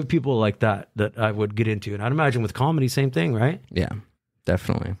 A few people like that I would get into, and I'd imagine with comedy, same thing, right? Yeah,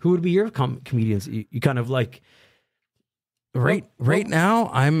 definitely. Who would be your comedians? You kind of like right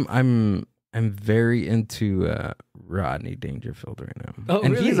now. I'm very into Rodney Dangerfield right now. Oh,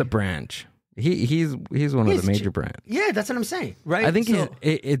 and really? He's a branch. He's one of the major brands. Yeah, that's what I'm saying. Right. I think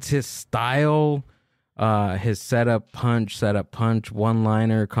it's his style. His setup punch,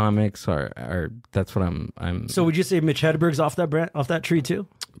 one-liner comics are that's what I'm. So would you say Mitch Hedberg's off that tree too?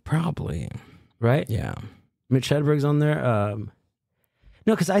 Probably, right? Yeah, Mitch Hedberg's on there. No,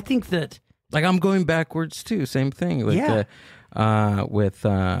 because I think that like I'm going backwards too. Same thing. Like with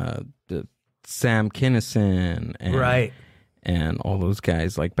the Sam Kinison and all those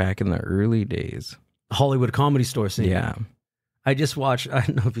guys like back in the early days. Hollywood Comedy Store scene. Yeah, I just watched. I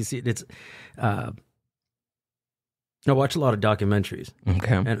don't know if you see it. It's. I watch a lot of documentaries,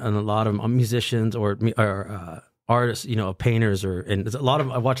 okay, and a lot of musicians or artists, painters, and there's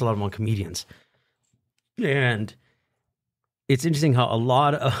I watch a lot of them on comedians, and it's interesting how a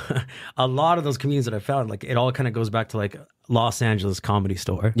lot of those comedians that I found, like, it all kind of goes back to like Los Angeles Comedy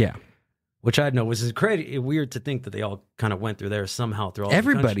Store, which I know was crazy. Weird to think that they all kind of went through there somehow through all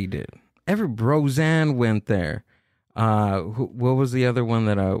everybody did. Roseanne went there. What was the other one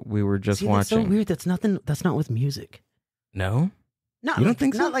that we were just watching? That's so weird. That's not with music. No. Not you don't like,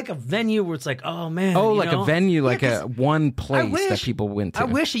 think so? Not like a venue where it's like, oh man. Oh, like a venue, like a one place that people went to. I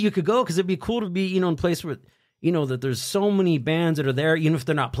wish that you could go because it'd be cool to be, in a place where, that there's so many bands that are there, even if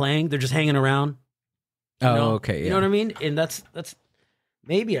they're not playing, they're just hanging around. Okay. Yeah. You know what I mean? And that's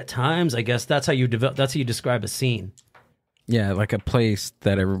maybe at times, I guess that's how you describe a scene. Yeah, like a place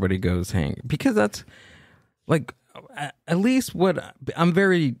that everybody goes hang, because that's like at least what I'm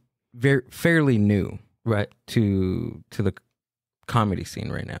very fairly new, right, to the comedy scene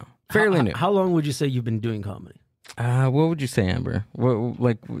right now. Fairly new. How long would you say you've been doing comedy? What would you say, Amber?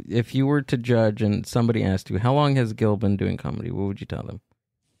 Like, if you were to judge and somebody asked you, how long has Gil been doing comedy? What would you tell them?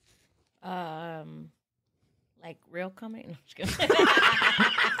 Like real comedy? No, just kidding.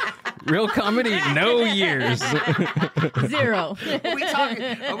 Real comedy? No years. 0. Are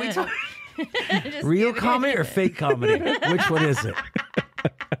we talking real comedy or fake comedy? Which one is it?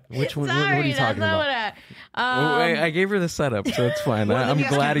 Which one? Sorry, what are you talking about? I gave her the setup, so it's fine. I'm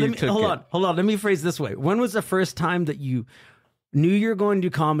glad you took it. Hold on. Let me phrase this way. When was the first time that you knew you were going to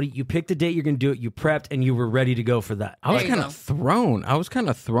do comedy? You picked a date you're going to do it. You prepped, and you were ready to go for that. I was kind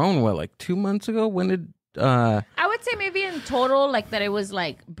of thrown. What, like 2 months ago? When did... I would say maybe in total, like that it was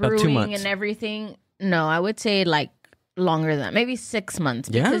like brewing and everything. No, I would say like longer than that. Maybe 6 months.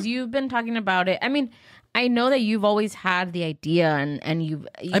 Because you've been talking about it. I mean... I know that you've always had the idea and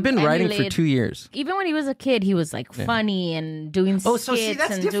I've been writing for 2 years. Even when he was a kid, he was like funny and doing skits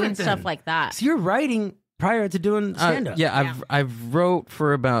and doing stuff like that. So you're writing prior to doing stand-up. I've wrote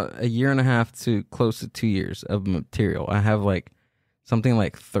for about 1.5 years to close to 2 years of material. I have like something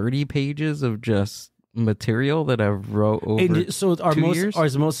like 30 pages of just material that I've wrote over and so are 2 years.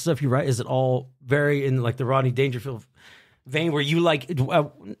 Is most stuff you write, is it all very in like the Rodney Dangerfield vein where you like,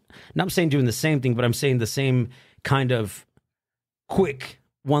 not saying doing the same thing, but I'm saying the same kind of quick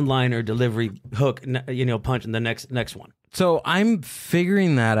one-liner delivery hook, punch in the next one? So I'm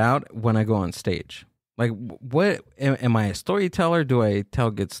figuring that out when I go on stage. Like, what am I a storyteller? Do I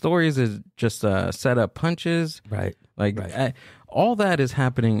tell good stories? Is it just set up punches? Right. Like all that is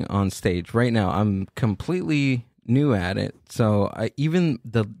happening on stage right now. I'm completely new at it, so even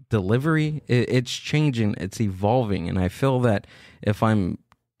the delivery, it's changing, it's evolving, and I feel that if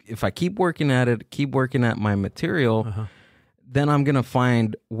I keep working at it, keep working at my material, then I'm gonna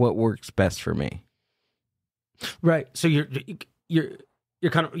find what works best for me. Right. So you're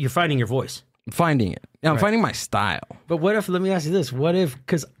finding your voice, finding it. I'm finding my style. But what if? Let me ask you this: what if?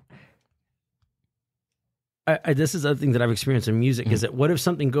 Because this is the thing that I've experienced in music is that what if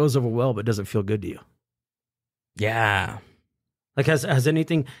something goes over well but doesn't feel good to you? Yeah. Like has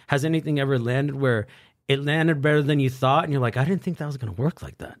anything ever landed where it landed better than you thought and you're like, I didn't think that was going to work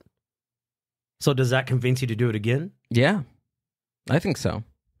like that? So does that convince you to do it again? Yeah. I think so.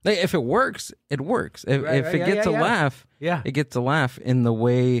 If it works, it works. If it gets a laugh, it gets a laugh in the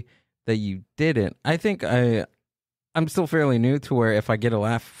way that you did it. I think I'm still fairly new to where if I get a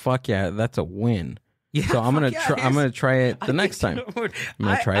laugh, fuck yeah, that's a win. Yeah, so I'm gonna try it the next time. I'm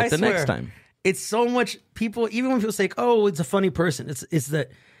gonna try it the next time. It's so much people, even when people say, "Oh, it's a funny person," it's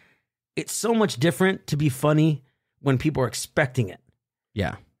that it's so much different to be funny when people are expecting it.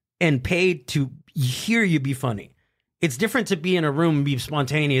 Yeah, and paid to hear you be funny. It's different to be in a room and be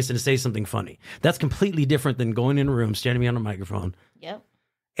spontaneous and to say something funny. That's completely different than going in a room, standing behind a microphone. Yep.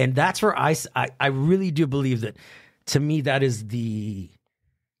 And that's where I really do believe that. To me, that is the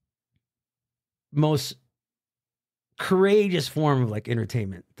most courageous form of like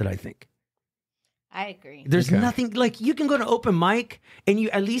entertainment that I think. I agree. There's nothing like you can go to open mic and you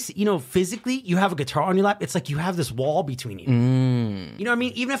at least, physically you have a guitar on your lap. It's like you have this wall between you. You know what I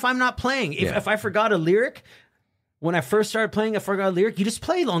mean? Even if I'm not playing, if I forgot a lyric, when I first started playing, I forgot a lyric, you just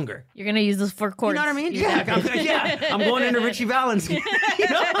play longer. You're going to use those 4 chords. You know what I mean? Yeah. I'm going into Richie Valens. And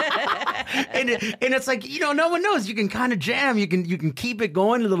it's like, no one knows. You can kind of jam. You can keep it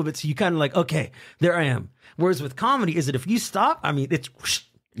going a little bit. So you kind of like, okay, there I am. Whereas with comedy, is that if you stop, I mean, it's whoosh.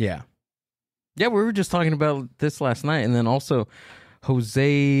 Yeah. Yeah, we were just talking about this last night, and then also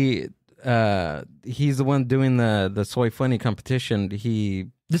Jose, he's the one doing the Soy Funny competition.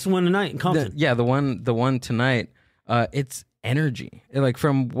 This one tonight in Compton. The one tonight. It's energy. Like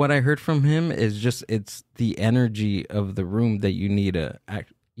from what I heard from him is just it's the energy of the room that you need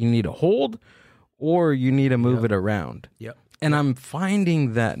to hold, or you need to move it around. Yep. And I'm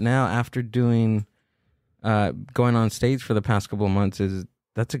finding that now after doing going on stage for the past couple of months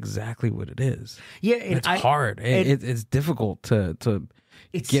that's exactly what it is. Yeah, it's hard. It's difficult to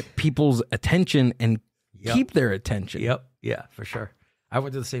get people's attention and keep their attention. Yep. Yeah, for sure. I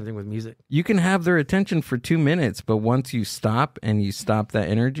would do the same thing with music. You can have their attention for 2 minutes, but once you stop that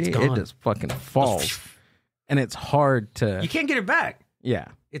energy, it just fucking falls. And it's hard to... You can't get it back. Yeah.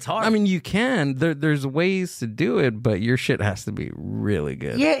 It's hard. I mean, you can. There's ways to do it, but your shit has to be really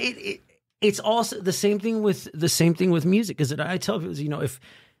good. Yeah, it's also the same thing with music. Is that I tell people, if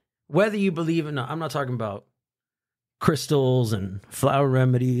whether you believe in, I'm not talking about crystals and flower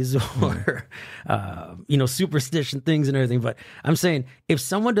remedies or superstition things and everything, but I'm saying if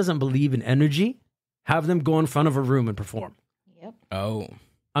someone doesn't believe in energy, have them go in front of a room and perform. Yep. Oh,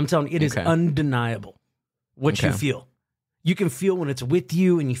 I'm telling you, it is undeniable what you feel. You can feel when it's with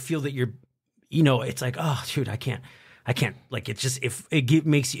you, and you feel that you're, it's like, oh, shoot, I can't. Like, it's just, if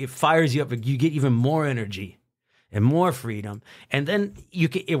it fires you up, you get even more energy and more freedom. And then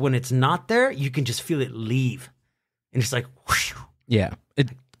when it's not there, you can just feel it leave. And it's like, whoosh. Yeah,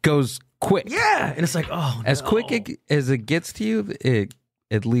 it goes quick. Yeah, and it's like, oh, as quick as it gets to you,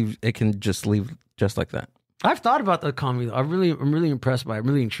 it leaves. It can just leave just like that. I've thought about the comedy. I'm really impressed by it. I'm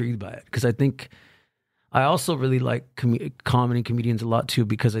really intrigued by it because I think I also really like comedy comedians a lot too,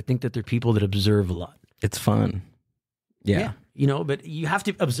 because I think that they're people that observe a lot. It's fun. Yeah. But you have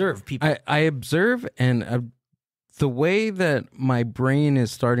to observe people. I observe, and the way that my brain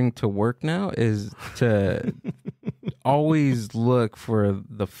is starting to work now is to always look for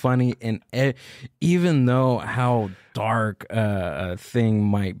the funny in even though how dark a thing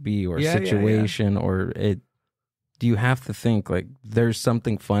might be or situation or it. You have to think like there's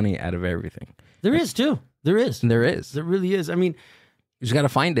something funny out of everything. There is too. There is. There is. There really is. I mean, you just got to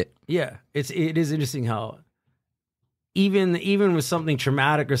find it. Yeah, it is interesting how even with something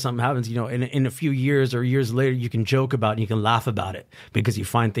traumatic or something happens, in a few years or years later, you can joke about it and you can laugh about it because you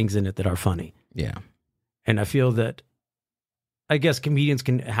find things in it that are funny. Yeah. And I feel that, I guess comedians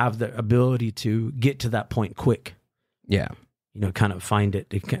can have the ability to get to that point quick. Yeah. Kind of find it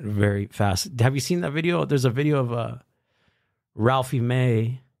very fast. Have you seen that video? There's a video of Ralphie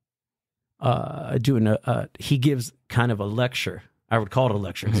May doing he gives kind of a lecture. I would call it a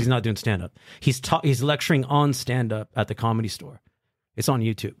lecture because he's not doing stand-up. He's lecturing on stand-up at the Comedy Store. It's on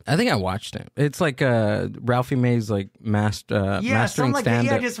YouTube. I think I watched it. It's like Ralphie May's like mastering stand-up.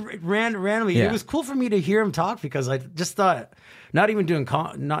 Yeah, just randomly. Yeah. It was cool for me to hear him talk because I just thought, not even doing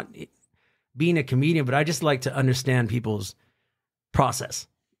not being a comedian, but I just like to understand people's process.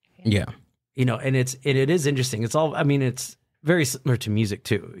 Yeah. And it is interesting. It's very similar to music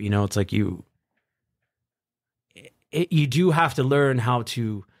too. It's like you do have to learn how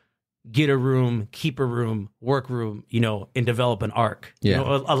to get a room, keep a room, work room, and develop an arc. Yeah.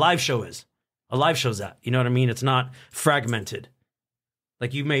 A live show is. A live show's that. You know what I mean? It's not fragmented.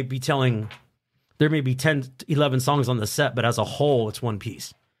 Like you may be there may be 10, 11 songs on the set, but as a whole, it's one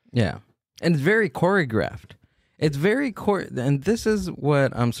piece. Yeah. And it's very choreographed. It's very and this is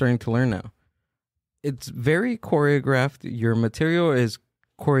what I'm starting to learn now. It's very choreographed. Your material is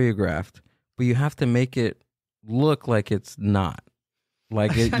choreographed, but you have to make it look like it's not.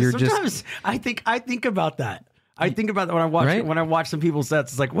 Like you're sometimes I think about that. I think about that when I watch some people's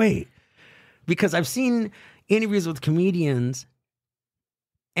sets. It's like, wait, because I've seen interviews with comedians,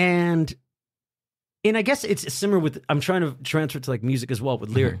 and I guess it's similar with, I'm trying to transfer to like music as well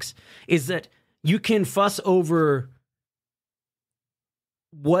with lyrics, is that you can fuss over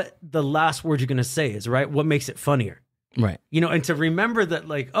what the last word you're going to say is, right? What makes it funnier. Right. And to remember that,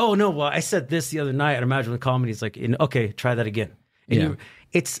 like, oh no, well, I said this the other night. I'd imagine with comedy, it's like, okay, try that again. And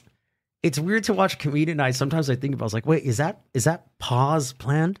it's weird to watch comedian night. Sometimes I think about, I was like, wait, is that pause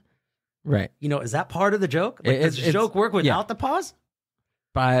planned? Right. Is that part of the joke? Like, does the joke work without the pause?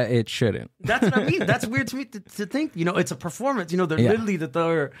 But it shouldn't. That's what I mean. That's weird to me to think. It's a performance. They're literally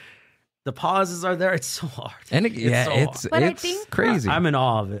the pauses are there. It's so hard. And it's I think crazy. I'm in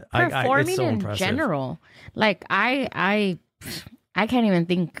awe of it. Performing it's so in impressive. general, like I can't even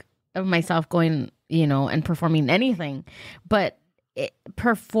think of myself going, and performing anything. But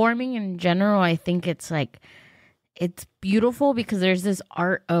performing in general, I think it's like, it's beautiful because there's this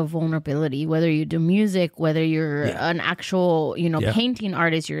art of vulnerability, whether you do music, whether you're an actual, painting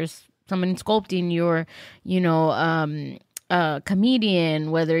artist, you're someone sculpting, you're, a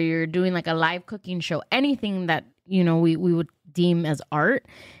comedian, whether you're doing like a live cooking show, anything that, we would deem as art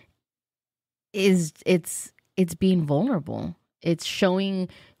it's being vulnerable. It's showing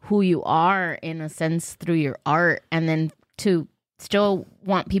who you are in a sense through your art, and then to still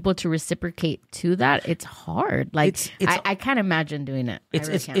want people to reciprocate to that, it's hard. Like I can't imagine doing it.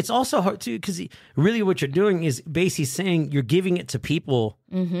 It's also hard too, because really what you're doing is basically saying you're giving it to people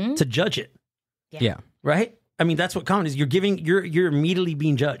to judge it. Yeah. Right? I mean, that's what comedy is. You're immediately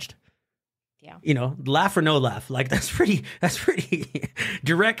being judged. Yeah. You know, laugh or no laugh. Like that's pretty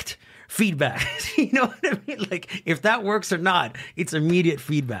direct feedback. You know what I mean? Like if that works or not, it's immediate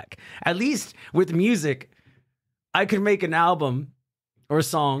feedback. At least with music, I could make an album or a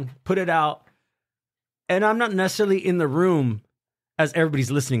song, put it out, and I'm not necessarily in the room as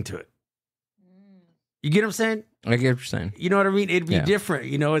everybody's listening to it. You get what I'm saying? I get what you're saying. You know what I mean? It'd be different.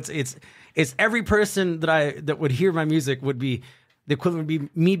 You know, it's every person that would hear my music would be the equivalent would be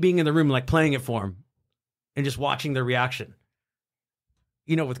me being in the room, like playing it for them and just watching their reaction.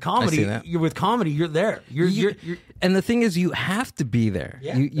 You know, with comedy, you're there. You're and the thing is, you have to be there.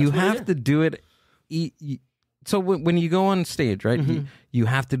 Yeah, you have to do it. So when you go on stage, right, you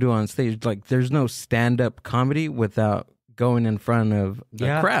have to do it on stage. Like there's no stand-up comedy without going in front of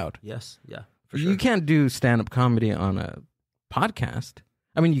the crowd. Yes, yeah, for sure. You can't do stand-up comedy on a podcast.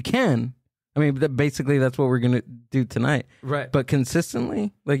 I mean, you can. I mean, basically, that's what we're going to do tonight. Right. But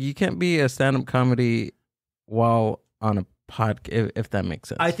consistently, like, you can't be a stand-up comedy while on a podcast, if that makes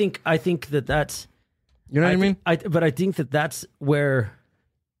sense. I think that's... You know what I mean? But I think that's where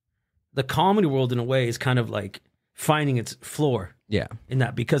the comedy world, in a way, is kind of like finding its floor. Yeah. In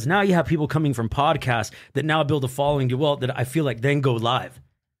that. Because now you have people coming from podcasts that now build a following, that I feel like then go live.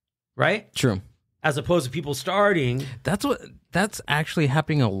 Right? True. As opposed to people starting... That's actually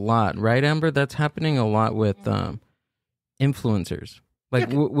happening a lot, right, Amber? That's happening a lot with influencers, like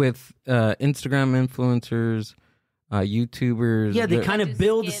with Instagram influencers, YouTubers. Yeah, they kind of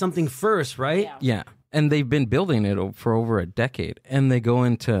build something first, right? Yeah, and they've been building it for over a decade, and they go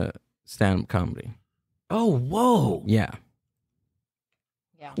into stand-up comedy. Oh, whoa. Yeah.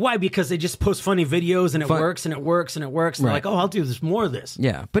 Why? Because they just post funny videos, and it works, and it works, and it works. And they're like, oh, I'll do this more of this.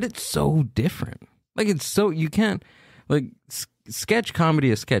 Yeah, but it's so different. Like, you can't... Like, sketch comedy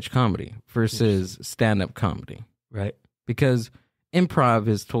is sketch comedy versus stand-up comedy. Right. Because improv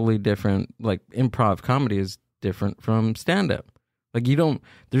is totally different. Like, improv comedy is different from stand-up. Like,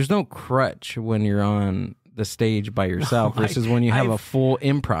 there's no crutch when you're on the stage by yourself versus when you have a full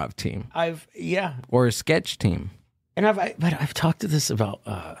improv team. Or a sketch team. And I've talked to this about,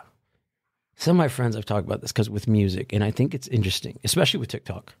 some of my friends I've talked about this because with music, and I think it's interesting, especially with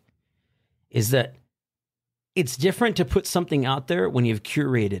TikTok, is that it's different to put something out there when you've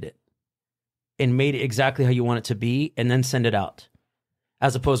curated it and made it exactly how you want it to be and then send it out.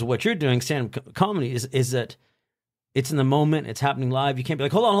 As opposed to what you're doing, stand-up comedy, is that it's in the moment, it's happening live. You can't be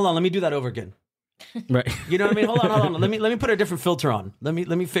like, hold on, let me do that over again. Right. You know what I mean? Hold on. Let me put a different filter on. Let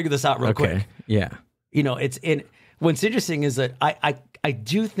me figure this out real quick. Yeah. You know, what's interesting is that I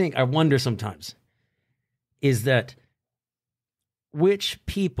do think, I wonder sometimes, is that which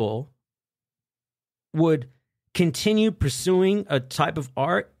people would continue pursuing a type of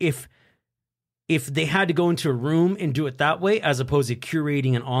art if they had to go into a room and do it that way, as opposed to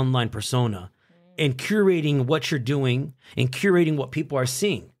curating an online persona and curating what you're doing and curating what people are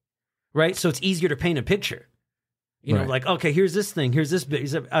seeing, right? So it's easier to paint a picture, you know, like, okay, here's this thing, here's this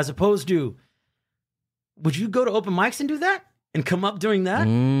bit, as opposed to, would you go to open mics and do that and come up doing that?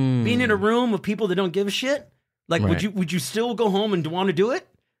 Being in a room with people that don't give a shit? Like, would you still go home and want to do it?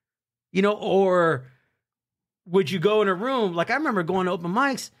 You know, or would you go in a room? Like, I remember going to open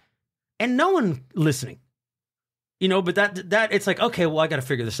mics and no one listening, you know, but that it's like, okay, well, I got to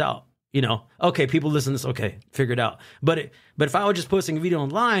figure this out. You know, okay, people listen to this. Okay, figure it out. But if I were just posting a video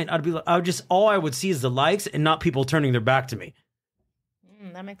online, all I would see is the likes and not people turning their back to me.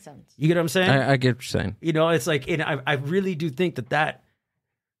 That makes sense. You get what I'm saying? I get what you're saying. You know, it's like, and I really do think that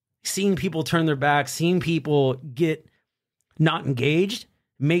seeing people turn their back, seeing people get not engaged,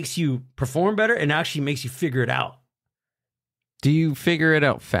 makes you perform better and actually makes you figure it out. Do you figure it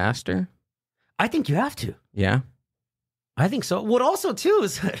out faster? I think you have to. Yeah. I think so. What also too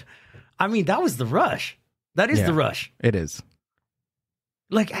is that, I mean, that was the rush. That is the rush. It is.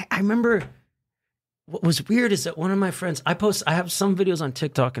 Like, I remember what was weird is that one of my friends, I have some videos on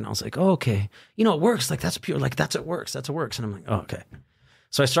TikTok and I was like, oh, okay, you know, it works. Like, that's pure, like, that's what works. That's what works. And I'm like, oh, okay.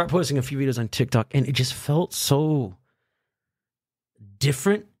 So I start posting a few videos on TikTok and it just felt so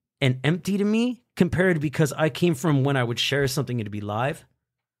different and empty to me compared to, because I came from when I would share something and it'd be live.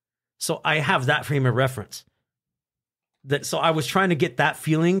 So I have that frame of reference. So I was trying to get that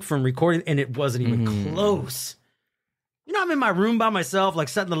feeling from recording and it wasn't even close. You know, I'm in my room by myself, like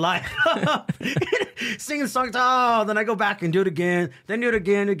setting the light up, singing songs. Oh, then I go back and do it again, then do it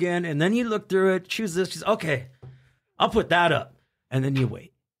again. And then you look through it, choose this. Okay, I'll put that up. and then you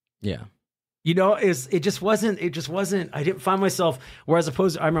wait. Yeah. You know, it just wasn't, I didn't find myself, whereas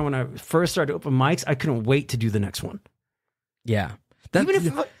opposed to, I remember when I first started open mics, I couldn't wait to do the next one. Yeah.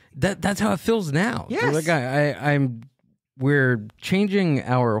 Even That's how it feels now. Yes. Like we're changing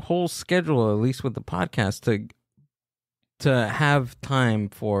our whole schedule, at least with the podcast, to have time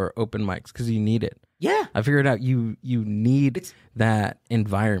for open mics because you need it. Yeah. I figured out you need that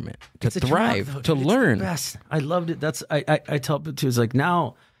environment to thrive, to learn. The best. I loved it. I tell people too, it's like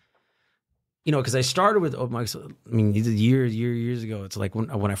now, you know, because I started with open mics, I mean, years ago. It's like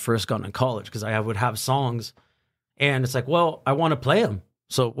when I first got into college, because I would have songs and it's like, well, I want to play them.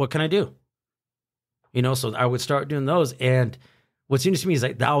 So what can I do? You know, so I would start doing those. And what's interesting to me is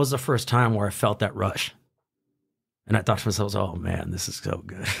like, that was the first time where I felt that rush. And I thought to myself, oh man, this is so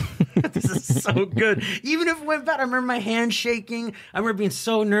good. This is so good. Even if it went bad, I remember my hands shaking. I remember being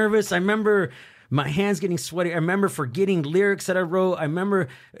so nervous. I remember my hands getting sweaty. I remember forgetting lyrics that I wrote. I remember,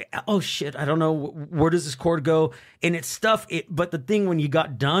 oh shit, I don't know, where does this chord go? And it's stuff, but the thing when you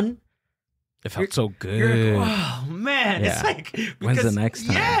got done, it felt so good. Like, oh man, yeah. It's like, when's the next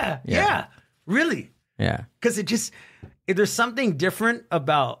time? Yeah, really. Yeah. Because there's something different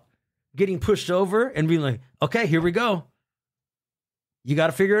about getting pushed over and being like, okay, here we go. You got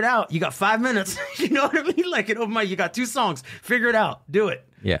to figure it out. You got 5 minutes. You know what I mean? Like an open mic, you got 2 songs. Figure it out. Do it.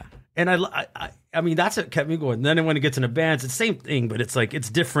 Yeah. And I mean, that's what kept me going. And then when it gets into bands, it's the same thing, but it's like, it's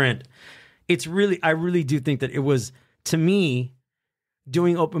different. I really do think that it was, to me,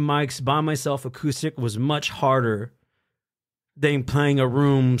 doing open mics by myself, acoustic, was much harder than playing a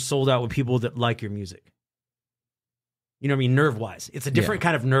room sold out with people that like your music. You know what I mean? Nerve-wise. It's a different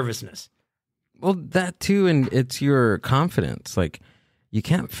kind of nervousness. Well, that too, and it's your confidence. Like, you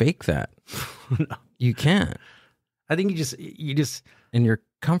can't fake that. No. You can't. I think you just... And your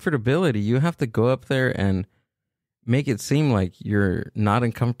comfortability, you have to go up there and make it seem like you're not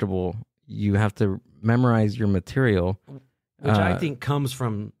uncomfortable. You have to memorize your material. Which I think comes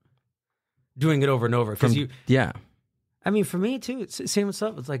from doing it over and over. Because yeah. I mean, for me too, it's the same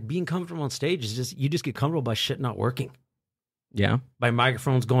stuff. It's like being comfortable on stage is just, you just get comfortable by shit not working. Yeah. By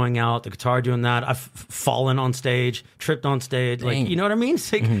microphones going out, the guitar doing that. I've fallen on stage, tripped on stage. Dang. Like, you know what I mean?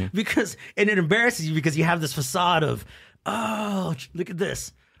 It's like, because, and it embarrasses you because you have this facade of, oh, look at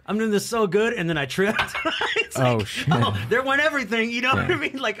this. I'm doing this so good, and then I tripped. It's like, shit. Oh, there went everything. You know what I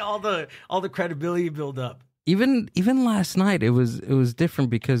mean? Like all the credibility build up. Even last night, it was different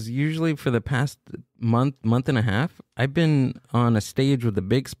because usually for the past month and a half, I've been on a stage with a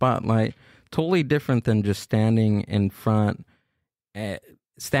big spotlight, totally different than just standing in front,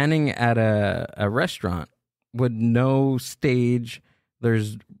 standing at a restaurant with no stage.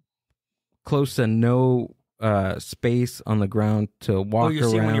 There's close to no space on the ground to walk you're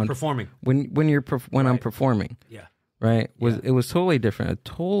around. saying when you're performing. When I'm performing. Yeah. Right? It was totally different, a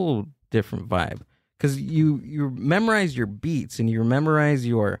total different vibe. Because you memorize your beats and you memorize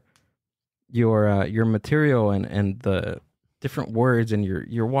your material and the different words, and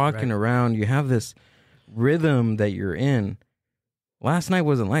you're walking around. You have this rhythm that you're in. Last night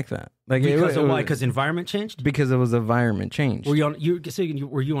wasn't like that. Like because of why? Because environment changed. Because it was environment change. Were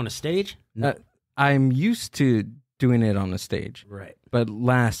you on a stage? No. I'm used to doing it on a stage. Right. But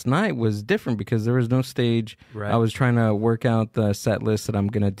last night was different because there was no stage. Right. I was trying to work out the set list that I'm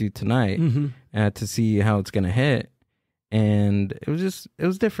going to do tonight to see how it's going to hit. And it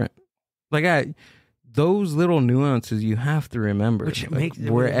was different. Like those little nuances you have to remember. Which like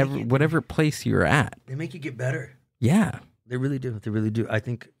whatever place you're at. They make you get better. Yeah. They really do. They really do. I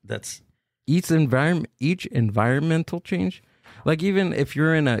think that's... Each environmental change. Like even if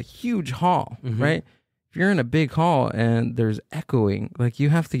you're in a huge hall, right? If you're in a big hall and there's echoing, like you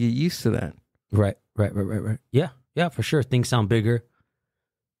have to get used to that. Right. Yeah, for sure. Things sound bigger.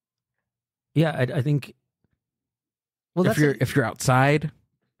 Yeah, I think. Well, if you're outside,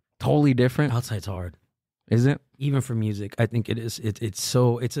 totally different. Outside's hard, is it? Even for music, I think it is. It's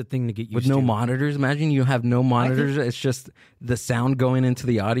a thing to get used with to. No monitors. Imagine you have no monitors. It's just the sound going into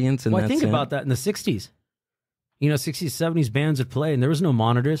the audience. And I think about that in the '60s. You know, '60s, '70s bands would play, and there was no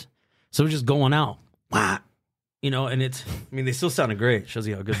monitors, so it was just going out. You know, and they still sounded great. Shows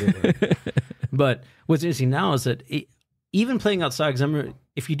you how good they were. But what's interesting now is that even playing outside, because I remember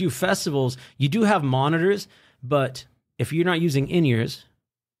if you do festivals, you do have monitors, but if you're not using in-ears,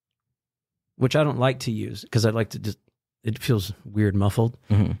 which I don't like to use because I like to just, it feels weird, muffled,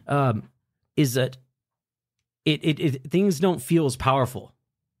 is that it things don't feel as powerful.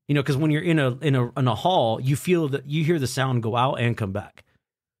 You know, because when you're in a hall, you feel that you hear the sound go out and come back.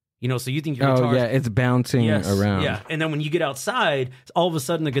 You know, so you think your guitar... Oh, yeah, it's bouncing around. Yeah, and then when you get outside, all of a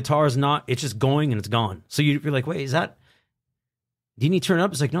sudden the guitar is not... It's just going and it's gone. So you're like, wait, is that... didn't you turn it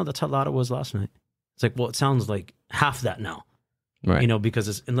up? It's like, no, that's how loud it was last night. It's like, well, it sounds like half that now. Right. You know,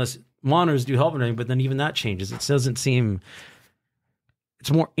 because unless monitors do help and everything, but then even that changes. It doesn't seem, it's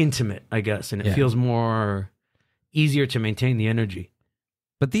more intimate, I guess, and it feels more easier to maintain the energy.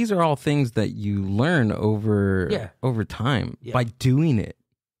 But these are all things that you learn over time by doing it.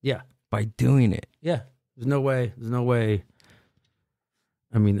 Yeah. By doing it. Yeah. There's no way.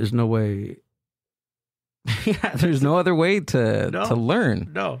 I mean, there's no way. There's no other way to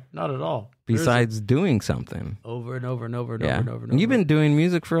learn. No, not at all. Besides doing something. Over and over and over and over and over and And you've over. been doing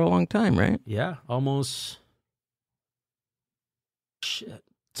music for a long time, right? Yeah, almost. Shit.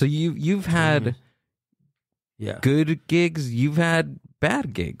 So you've had good gigs, you've had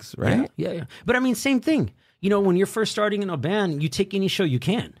bad gigs, right? Yeah. But I mean, same thing. You know, when you're first starting in a band, you take any show you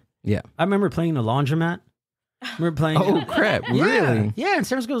can. Yeah. I remember playing the laundromat. I remember playing. Oh crap! Really? Yeah. In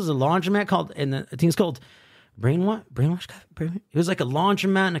San Francisco, there's a laundromat called, and I think it's called Brainwash Cafe. It was like a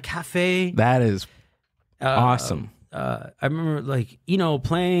laundromat and a cafe. That is awesome. I remember, like, you know,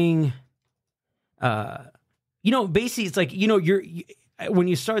 playing. You know, basically, it's like, you know, when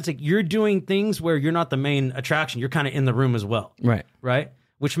you start, it's like you're doing things where you're not the main attraction. You're kind of in the room as well. Right.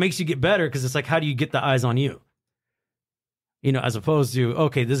 Which makes you get better, because it's like, how do you get the eyes on you? You know, as opposed to,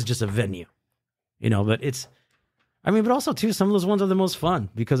 okay, this is just a venue. You know, but it's. I mean, but also, too, some of those ones are the most fun,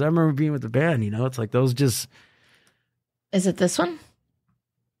 because I remember being with the band, you know, it's like those just... Is it this one?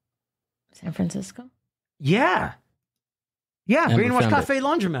 San Francisco? Yeah. Yeah, And Brainwash Cafe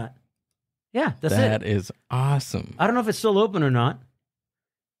Laundromat. Yeah, that's it. That is awesome. I don't know if it's still open or not.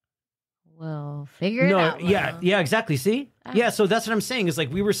 Well, figure it out. Yeah, exactly, see? Yeah, so that's what I'm saying, is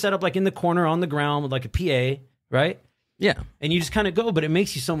like we were set up like in the corner on the ground with like a PA, right? Yeah. And you just kind of go, but it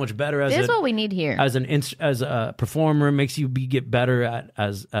makes you so much better as This is what we need here. as a performer. It makes you get better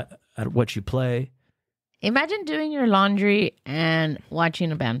at what you play. Imagine doing your laundry and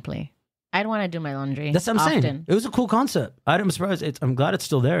watching a band play. I'd want to do my laundry. That's what I'm often. saying. It was a cool concept. I'm surprised. I'm glad it's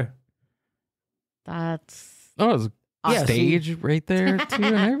still there. That's It's Yeah, stage right there too,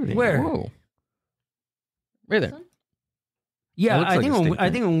 and everything. Where? Whoa. Right there. Yeah, looks I like think a when stick I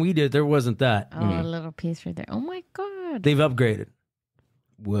think when we did, there wasn't that. a little piece right there. Oh my god, They've upgraded.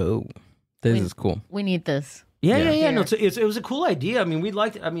 Whoa. This is cool. we need this. Yeah. No, it was a cool idea. I mean, we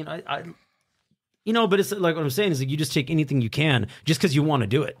liked it. I mean, I you know, but it's like what I'm saying is like you just take anything you can just because you want to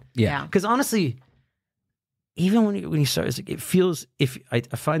do it. Yeah. Because honestly, even when you start, it's like it feels. I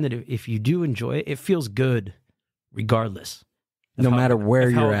find that if you do enjoy it, it feels good, regardless. No matter where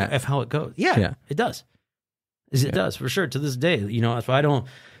you're at. Of how it goes. Yeah. It does. It does, for sure, to this day. You know, if I don't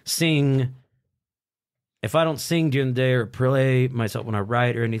sing during the day or play myself when I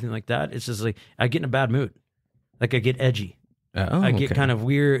write or anything like that, it's just like I get in a bad mood. Like I get edgy. I get kind of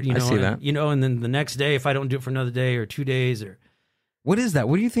weird, you know. I see that. You know, and then the next day, if I don't do it for another day or 2 days or... What is that?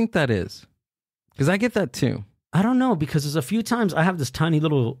 What do you think that is? Because I get that too. I don't know, because there's a few times I have this tiny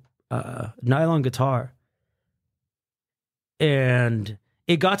little nylon guitar. And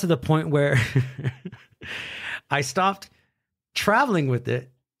it got to the point where I stopped traveling with it,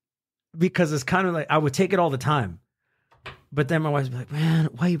 because it's kind of like I would take it all the time. But then my wife would be like, man,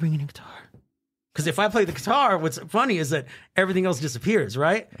 why are you bringing a guitar? Because if I play the guitar, what's funny is that everything else disappears,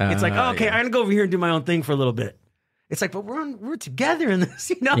 right? It's like, okay, I'm going to go over here and do my own thing for a little bit. It's like, but we're together in this,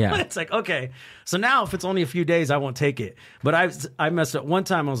 you know? Yeah. It's like, okay. So now if it's only a few days, I won't take it. But I messed up one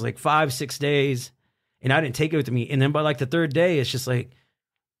time. I was like 5-6 days and I didn't take it with me. And then by like the third day, it's just like,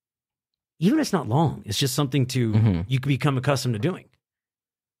 even if it's not long, it's just something you can become accustomed to doing.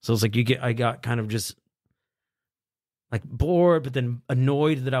 So it's like I got kind of just like bored, but then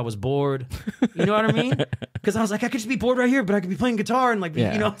annoyed that I was bored. You know what I mean? Because I was like, I could just be bored right here, but I could be playing guitar and like, you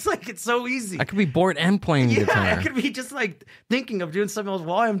know, it's like, it's so easy. I could be bored and playing guitar. I could be just like thinking of doing something else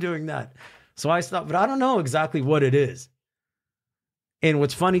while I'm doing that. So I stopped, but I don't know exactly what it is. And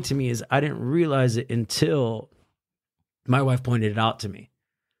what's funny to me is I didn't realize it until my wife pointed it out to me.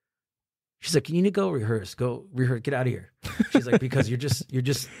 She's like, you need to go rehearse, get out of here. She's like, because you're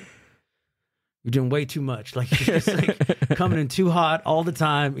doing way too much. Like you're just like coming in too hot all the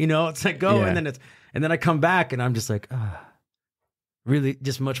time. You know, it's like go and then I come back and I'm just like, really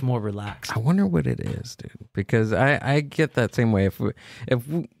just much more relaxed. I wonder what it is, dude. Because I get that same way. If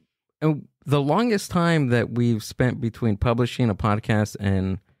the longest time that we've spent between publishing a podcast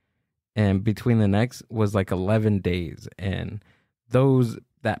and between the next was like 11 days, and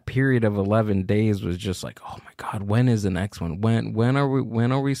that period of 11 days was just like, oh my God, when is the next one? When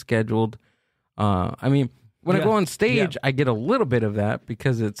are we scheduled? I mean, when I go on stage, I get a little bit of that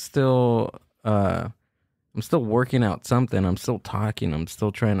because it's still, I'm still working out something. I'm still talking. I'm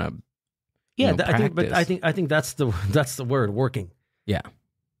still trying to, I think that's the word, working. Yeah.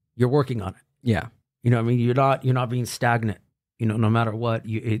 You're working on it. Yeah. You know what I mean? You're not being stagnant. You know, no matter what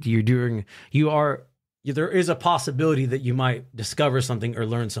there is a possibility that you might discover something or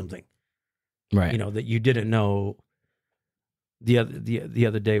learn something. Right. You know, that you didn't know the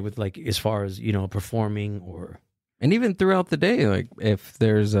other day with, like, as far as, you know, performing or. And even throughout the day, like if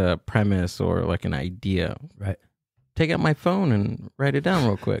there's a premise or like an idea, right, take out my phone and write it down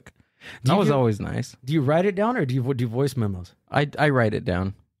real quick. That was always nice. Do you write it down or do you do voice memos? I write it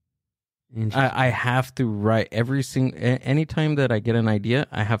down. I have to write anytime that I get an idea,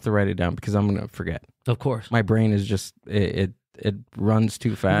 I have to write it down because I'm going to forget. Of course. My brain is just, it runs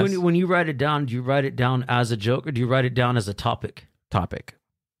too fast. When you write it down, do you write it down as a joke or do you write it down as a topic? Topic.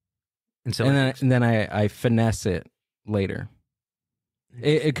 And so, and then I finesse it later.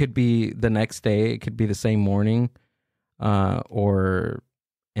 It could be the next day. It could be the same morning, or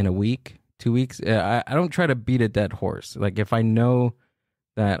in a week, 2 weeks. I don't try to beat a dead horse. Like if I know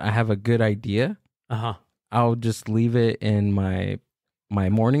that I have a good idea, I'll just leave it in my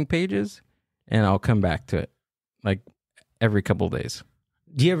morning pages, and I'll come back to it, like every couple of days.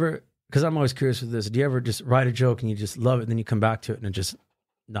 Do you ever? Because I'm always curious with this. Do you ever just write a joke and you just love it, and then you come back to it and it just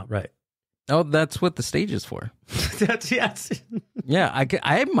not right? Oh, that's what the stage is for. Yes. Yeah,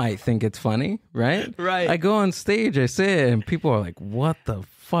 I might think it's funny, right? Right. I go on stage, I say it, and people are like, "What the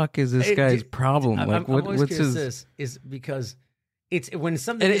fuck is this guy's problem?" Like, what's his? This is because it's when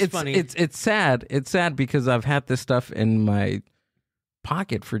something is funny. It's sad. It's sad because I've had this stuff in my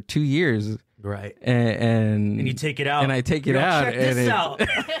pocket for 2 years, right? And you take it out, and I take it out. Check this out.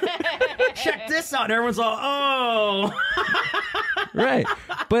 Check this out. And everyone's all, oh. Right.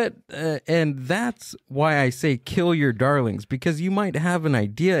 But, and that's why I say kill your darlings, because you might have an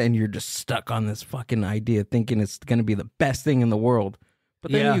idea and you're just stuck on this fucking idea thinking it's going to be the best thing in the world.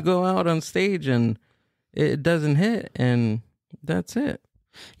 But then you go out on stage and it doesn't hit, and that's it.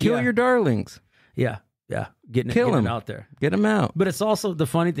 Kill your darlings. Yeah. Yeah. Get them out there. Get them out. But it's also, the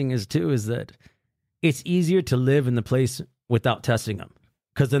funny thing is too, is that it's easier to live in the place without testing them,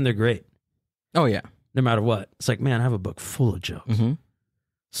 because then they're great. Oh, yeah. No matter what. It's like, man, I have a book full of jokes. Mm-hmm.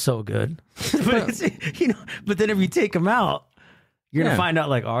 So good. But but then if you take them out, you're going to find out,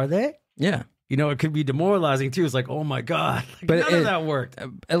 like, are they? Yeah. You know, it could be demoralizing too. It's like, oh my God. Like, but none of that worked.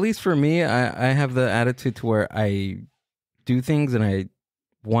 At least for me, I have the attitude to where I do things and I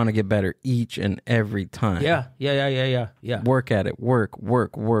want to get better each and every time. Yeah. Work at it. Work.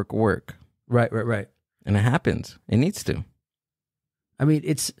 Right. And it happens. It needs to. I mean,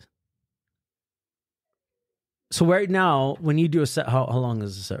 it's... So right now, when you do a set, how long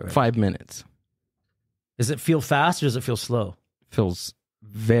is the set? Right? 5 minutes. Does it feel fast or does it feel slow? Feels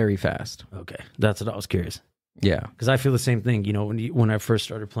very fast. Okay, that's what I was curious. Yeah, because I feel the same thing. You know, when I first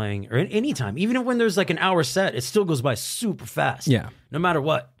started playing, or anytime, even when there's like an hour set, it still goes by super fast. Yeah, no matter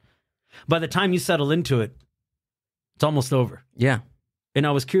what. By the time you settle into it, it's almost over. Yeah. And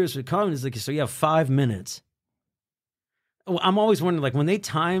I was curious with comedy, is like, so you have 5 minutes. I'm always wondering, like, when they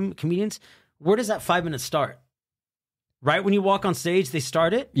time comedians, where does that 5 minutes start? Right when you walk on stage, they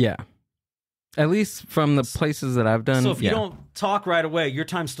start it? Yeah. At least from the places that I've done. So if you don't talk right away, your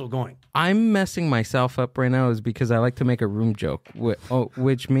time's still going. I'm messing myself up right now is because I like to make a room joke,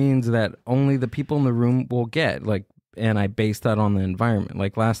 which means that only the people in the room will get, like, and I base that on the environment.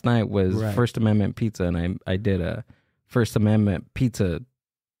 Like last night was First Amendment pizza, and I did a First Amendment pizza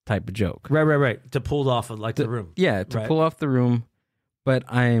type of joke. Right. To pull off of like the room. Yeah, to pull off the room. But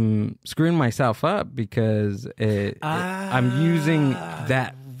I'm screwing myself up because I'm using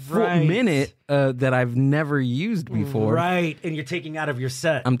that minute that I've never used before. Right, and you're taking out of your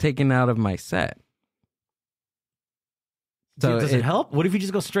set. I'm taking out of my set. So does it help? What if you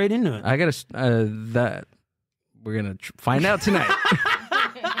just go straight into it? I gotta that we're gonna find out tonight.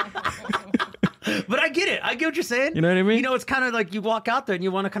 But I get it. I get what you're saying. You know what I mean? You know, it's kind of like you walk out there and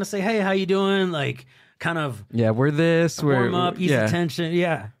you want to kind of say, "Hey, how you doing?" Like, kind of. Yeah, we're this. Warm up, ease the tension.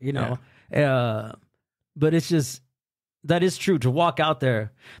 Yeah, you know. Yeah. But it's just that is true to walk out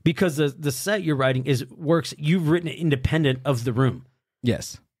there because the set you're writing works. You've written it independent of the room.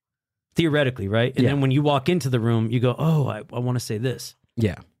 Yes. Theoretically, right? And then when you walk into the room, you go, "Oh, I want to say this."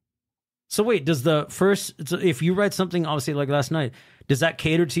 Yeah. So wait, if you write something, obviously like last night, does that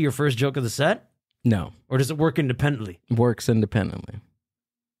cater to your first joke of the set? No. Or does it work independently? Works independently.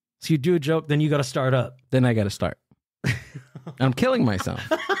 So you do a joke, then you got to start up. Then I got to start. I'm killing myself.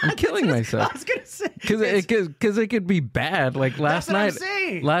 I was gonna say because it could be bad. Like last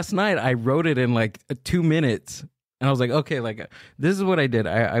night I wrote it in like 2 minutes, and I was like, okay, like this is what I did.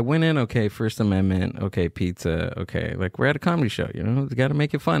 I went in, okay, First Amendment, okay, pizza, okay, like we're at a comedy show, you know, you got to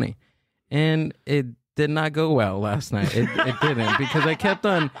make it funny, and it did not go well last night. It didn't, because I kept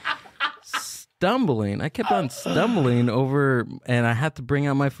on stumbling. I kept on stumbling over, and I had to bring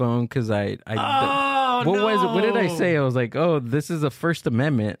out my phone because what was it? What did I say? I was like, "Oh, this is a First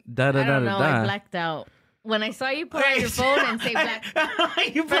Amendment." I don't know. I blacked out. When I saw you pull out your phone and say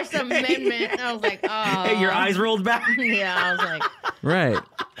First Amendment, I was like, "Oh." Hey, your eyes rolled back. Yeah, I was like, right.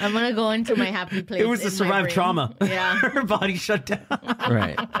 I'm gonna go into my happy place. It was the survived trauma. Yeah, her body shut down.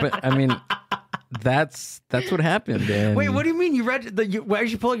 Right, but I mean, that's what happened. And wait, what do you mean? Why did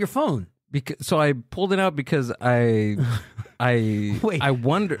you pull out your phone? So I pulled it out because I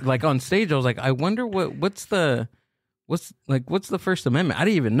wonder, like on stage, I was like, I wonder what's the First Amendment? I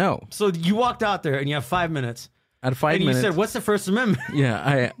didn't even know. So you walked out there and you have 5 minutes. I had 5 minutes. And you said, "What's the First Amendment?"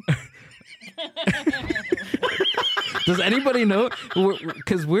 Yeah, Does anybody know?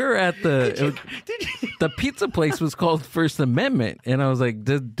 Because we're at the pizza place was called First Amendment, and I was like,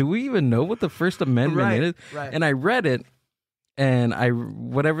 do we even know what the First Amendment is? Right. And I read it, and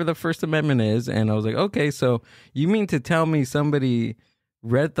whatever the First Amendment is, and I was like, okay, so you mean to tell me somebody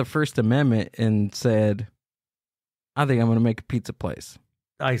read the First Amendment and said, I think I'm going to make a pizza place?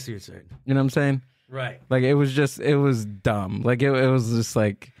 I see what you're saying. You know what I'm saying? Right. Like it was dumb. Like it was just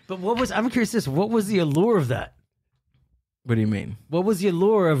like. But I'm curious what was the allure of that? What do you mean? What was the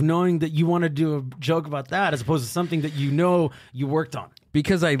allure of knowing that you want to do a joke about that as opposed to something that you know you worked on?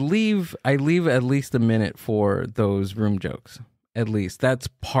 Because I leave at least a minute for those room jokes. At least that's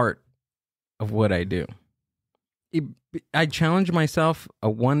part of what I do. I challenge myself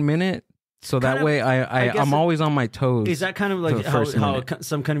a 1 minute, so that way I'm always on my toes. Is that kind of like how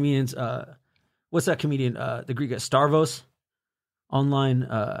some comedians? What's that comedian? The Greek guy, Starvos. Online.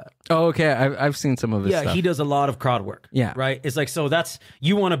 Okay. I've seen some of his stuff. Yeah, he does a lot of crowd work. Yeah. Right? It's like, so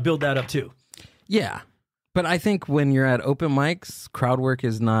you want to build that up too. Yeah. But I think when you're at open mics, crowd work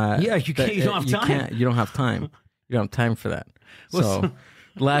is not. Yeah, you don't have time. You don't have time. You don't have time for that. So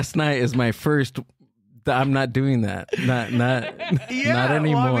last night is my first. I'm not doing that. Not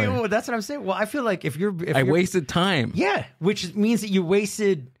anymore. Well, that's what I'm saying. Well, I feel like if you're wasted time. Yeah, which means that you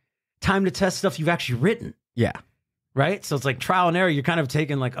wasted time to test stuff you've actually written. Yeah. Right? So it's like trial and error. You're kind of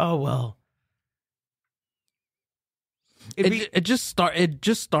taking like, oh, well. It just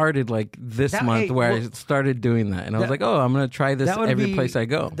started like this month where I started doing that. And I was like, oh, I'm going to try this every place I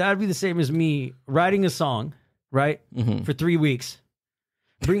go. That would be the same as me writing a song, right? Mm-hmm. For 3 weeks,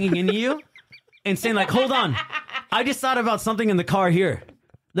 bringing in you and saying like, hold on. I just thought about something in the car here.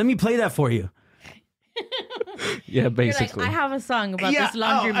 Let me play that for you. Yeah, basically. Like, I have a song about this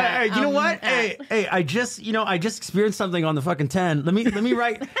laundromat. You know what? Hey, I just experienced something on the fucking 10. Let me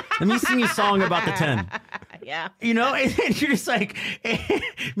sing you a song about the 10. Yeah. You know, and you're just like,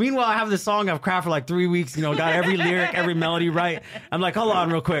 meanwhile, I have this song I've crafted for like 3 weeks, got every lyric, every melody right. I'm like, hold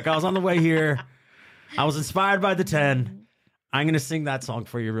on real quick. I was on the way here. I was inspired by the 10. I'm going to sing that song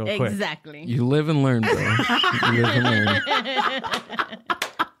for you real quick. Exactly. You live and learn, bro. You live and learn.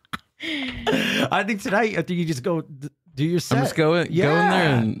 I think tonight, you just go do your set. I'm just go in there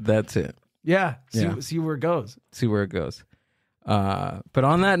and that's it. Yeah. See where it goes. See where it goes. But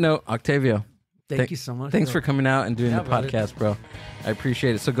on that note, Octavio, thank you so much. Thanks for coming out and doing the podcast, bro. I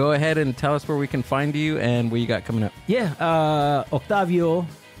appreciate it. So go ahead and tell us where we can find you and what you got coming up. Yeah. Octavio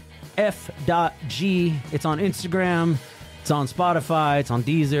F.G. It's on Instagram. It's on Spotify. It's on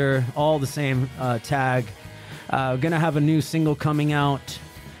Deezer. All the same tag. Gonna have a new single coming out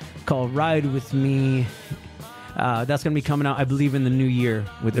called Ride With Me. That's going to be coming out, I believe, in the new year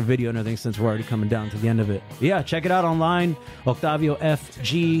with the video and everything, since we're already coming down to the end of it. Yeah, check it out online. Octavio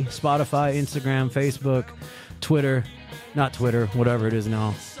FG, Spotify, Instagram, Facebook, Twitter. Not Twitter, whatever it is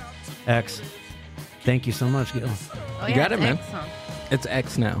now. X. Thank you so much, Gil. Oh, you got it, man. X, huh? It's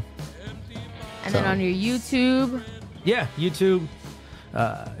X now. And then on your YouTube. Yeah, YouTube.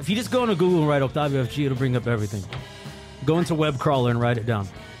 If you just go into Google and write Octavio FG, it'll bring up everything. Go into web crawler and write it down.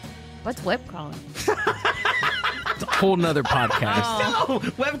 What's web crawling? It's a whole nother podcast. No,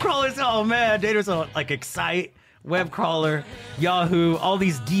 web crawlers. Oh man, daters are like Excite, web crawler, Yahoo, all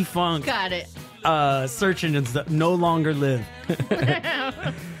these defunct Got it. search engines that no longer live.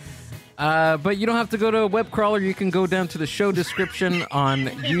 But you don't have to go to a web crawler. You can go down to the show description on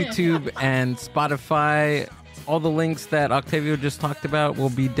YouTube and Spotify. All the links that Octavio just talked about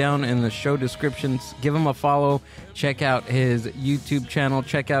will be down in the show descriptions. Give him a follow. Check out his YouTube channel.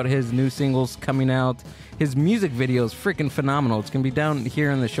 Check out his new singles coming out. His music video is freaking phenomenal. It's going to be down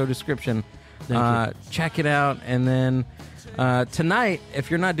here in the show description. Check it out. And then tonight, if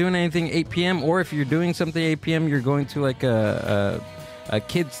you're not doing anything 8 p.m. or if you're doing something 8 p.m., you're going to like a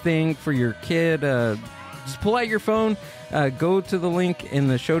kids thing for your kid, just pull out your phone, go to the link in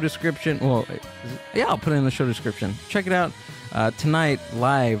the show description. Well, yeah, I'll put it in the show description. Check it out tonight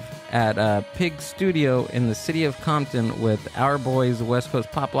live at Pig Studio in the city of Compton with our boys, the West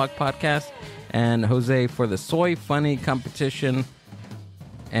Coast Pop Lock Podcast, and Jose for the Soy Funny competition.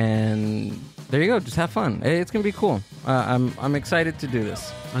 And there you go. Just have fun. It's gonna be cool. I'm excited to do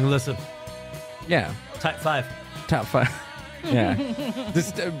this. I'm gonna listen. Yeah. Top 5. Top 5. Yeah.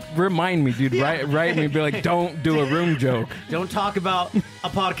 Just remind me, dude. Yeah. Write me. Be like, don't do a room joke. Don't talk about a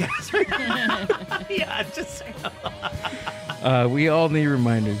podcast. Yeah, just say. We all need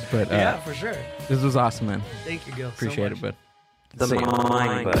reminders, but yeah, for sure. This was awesome, man. Thank you, Gil. Appreciate so much. it, bud. The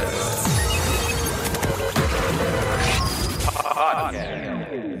Mind Buzz.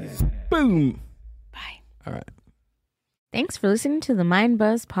 Boom. Bye. All right. Thanks for listening to the Mind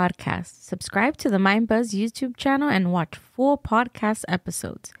Buzz podcast. Subscribe to the Mind Buzz YouTube channel and watch full podcast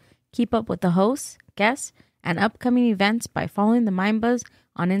episodes. Keep up with the hosts, guests, and upcoming events by following the Mind Buzz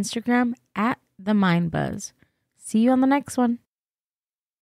on Instagram at the Mind Buzz. See you on the next one.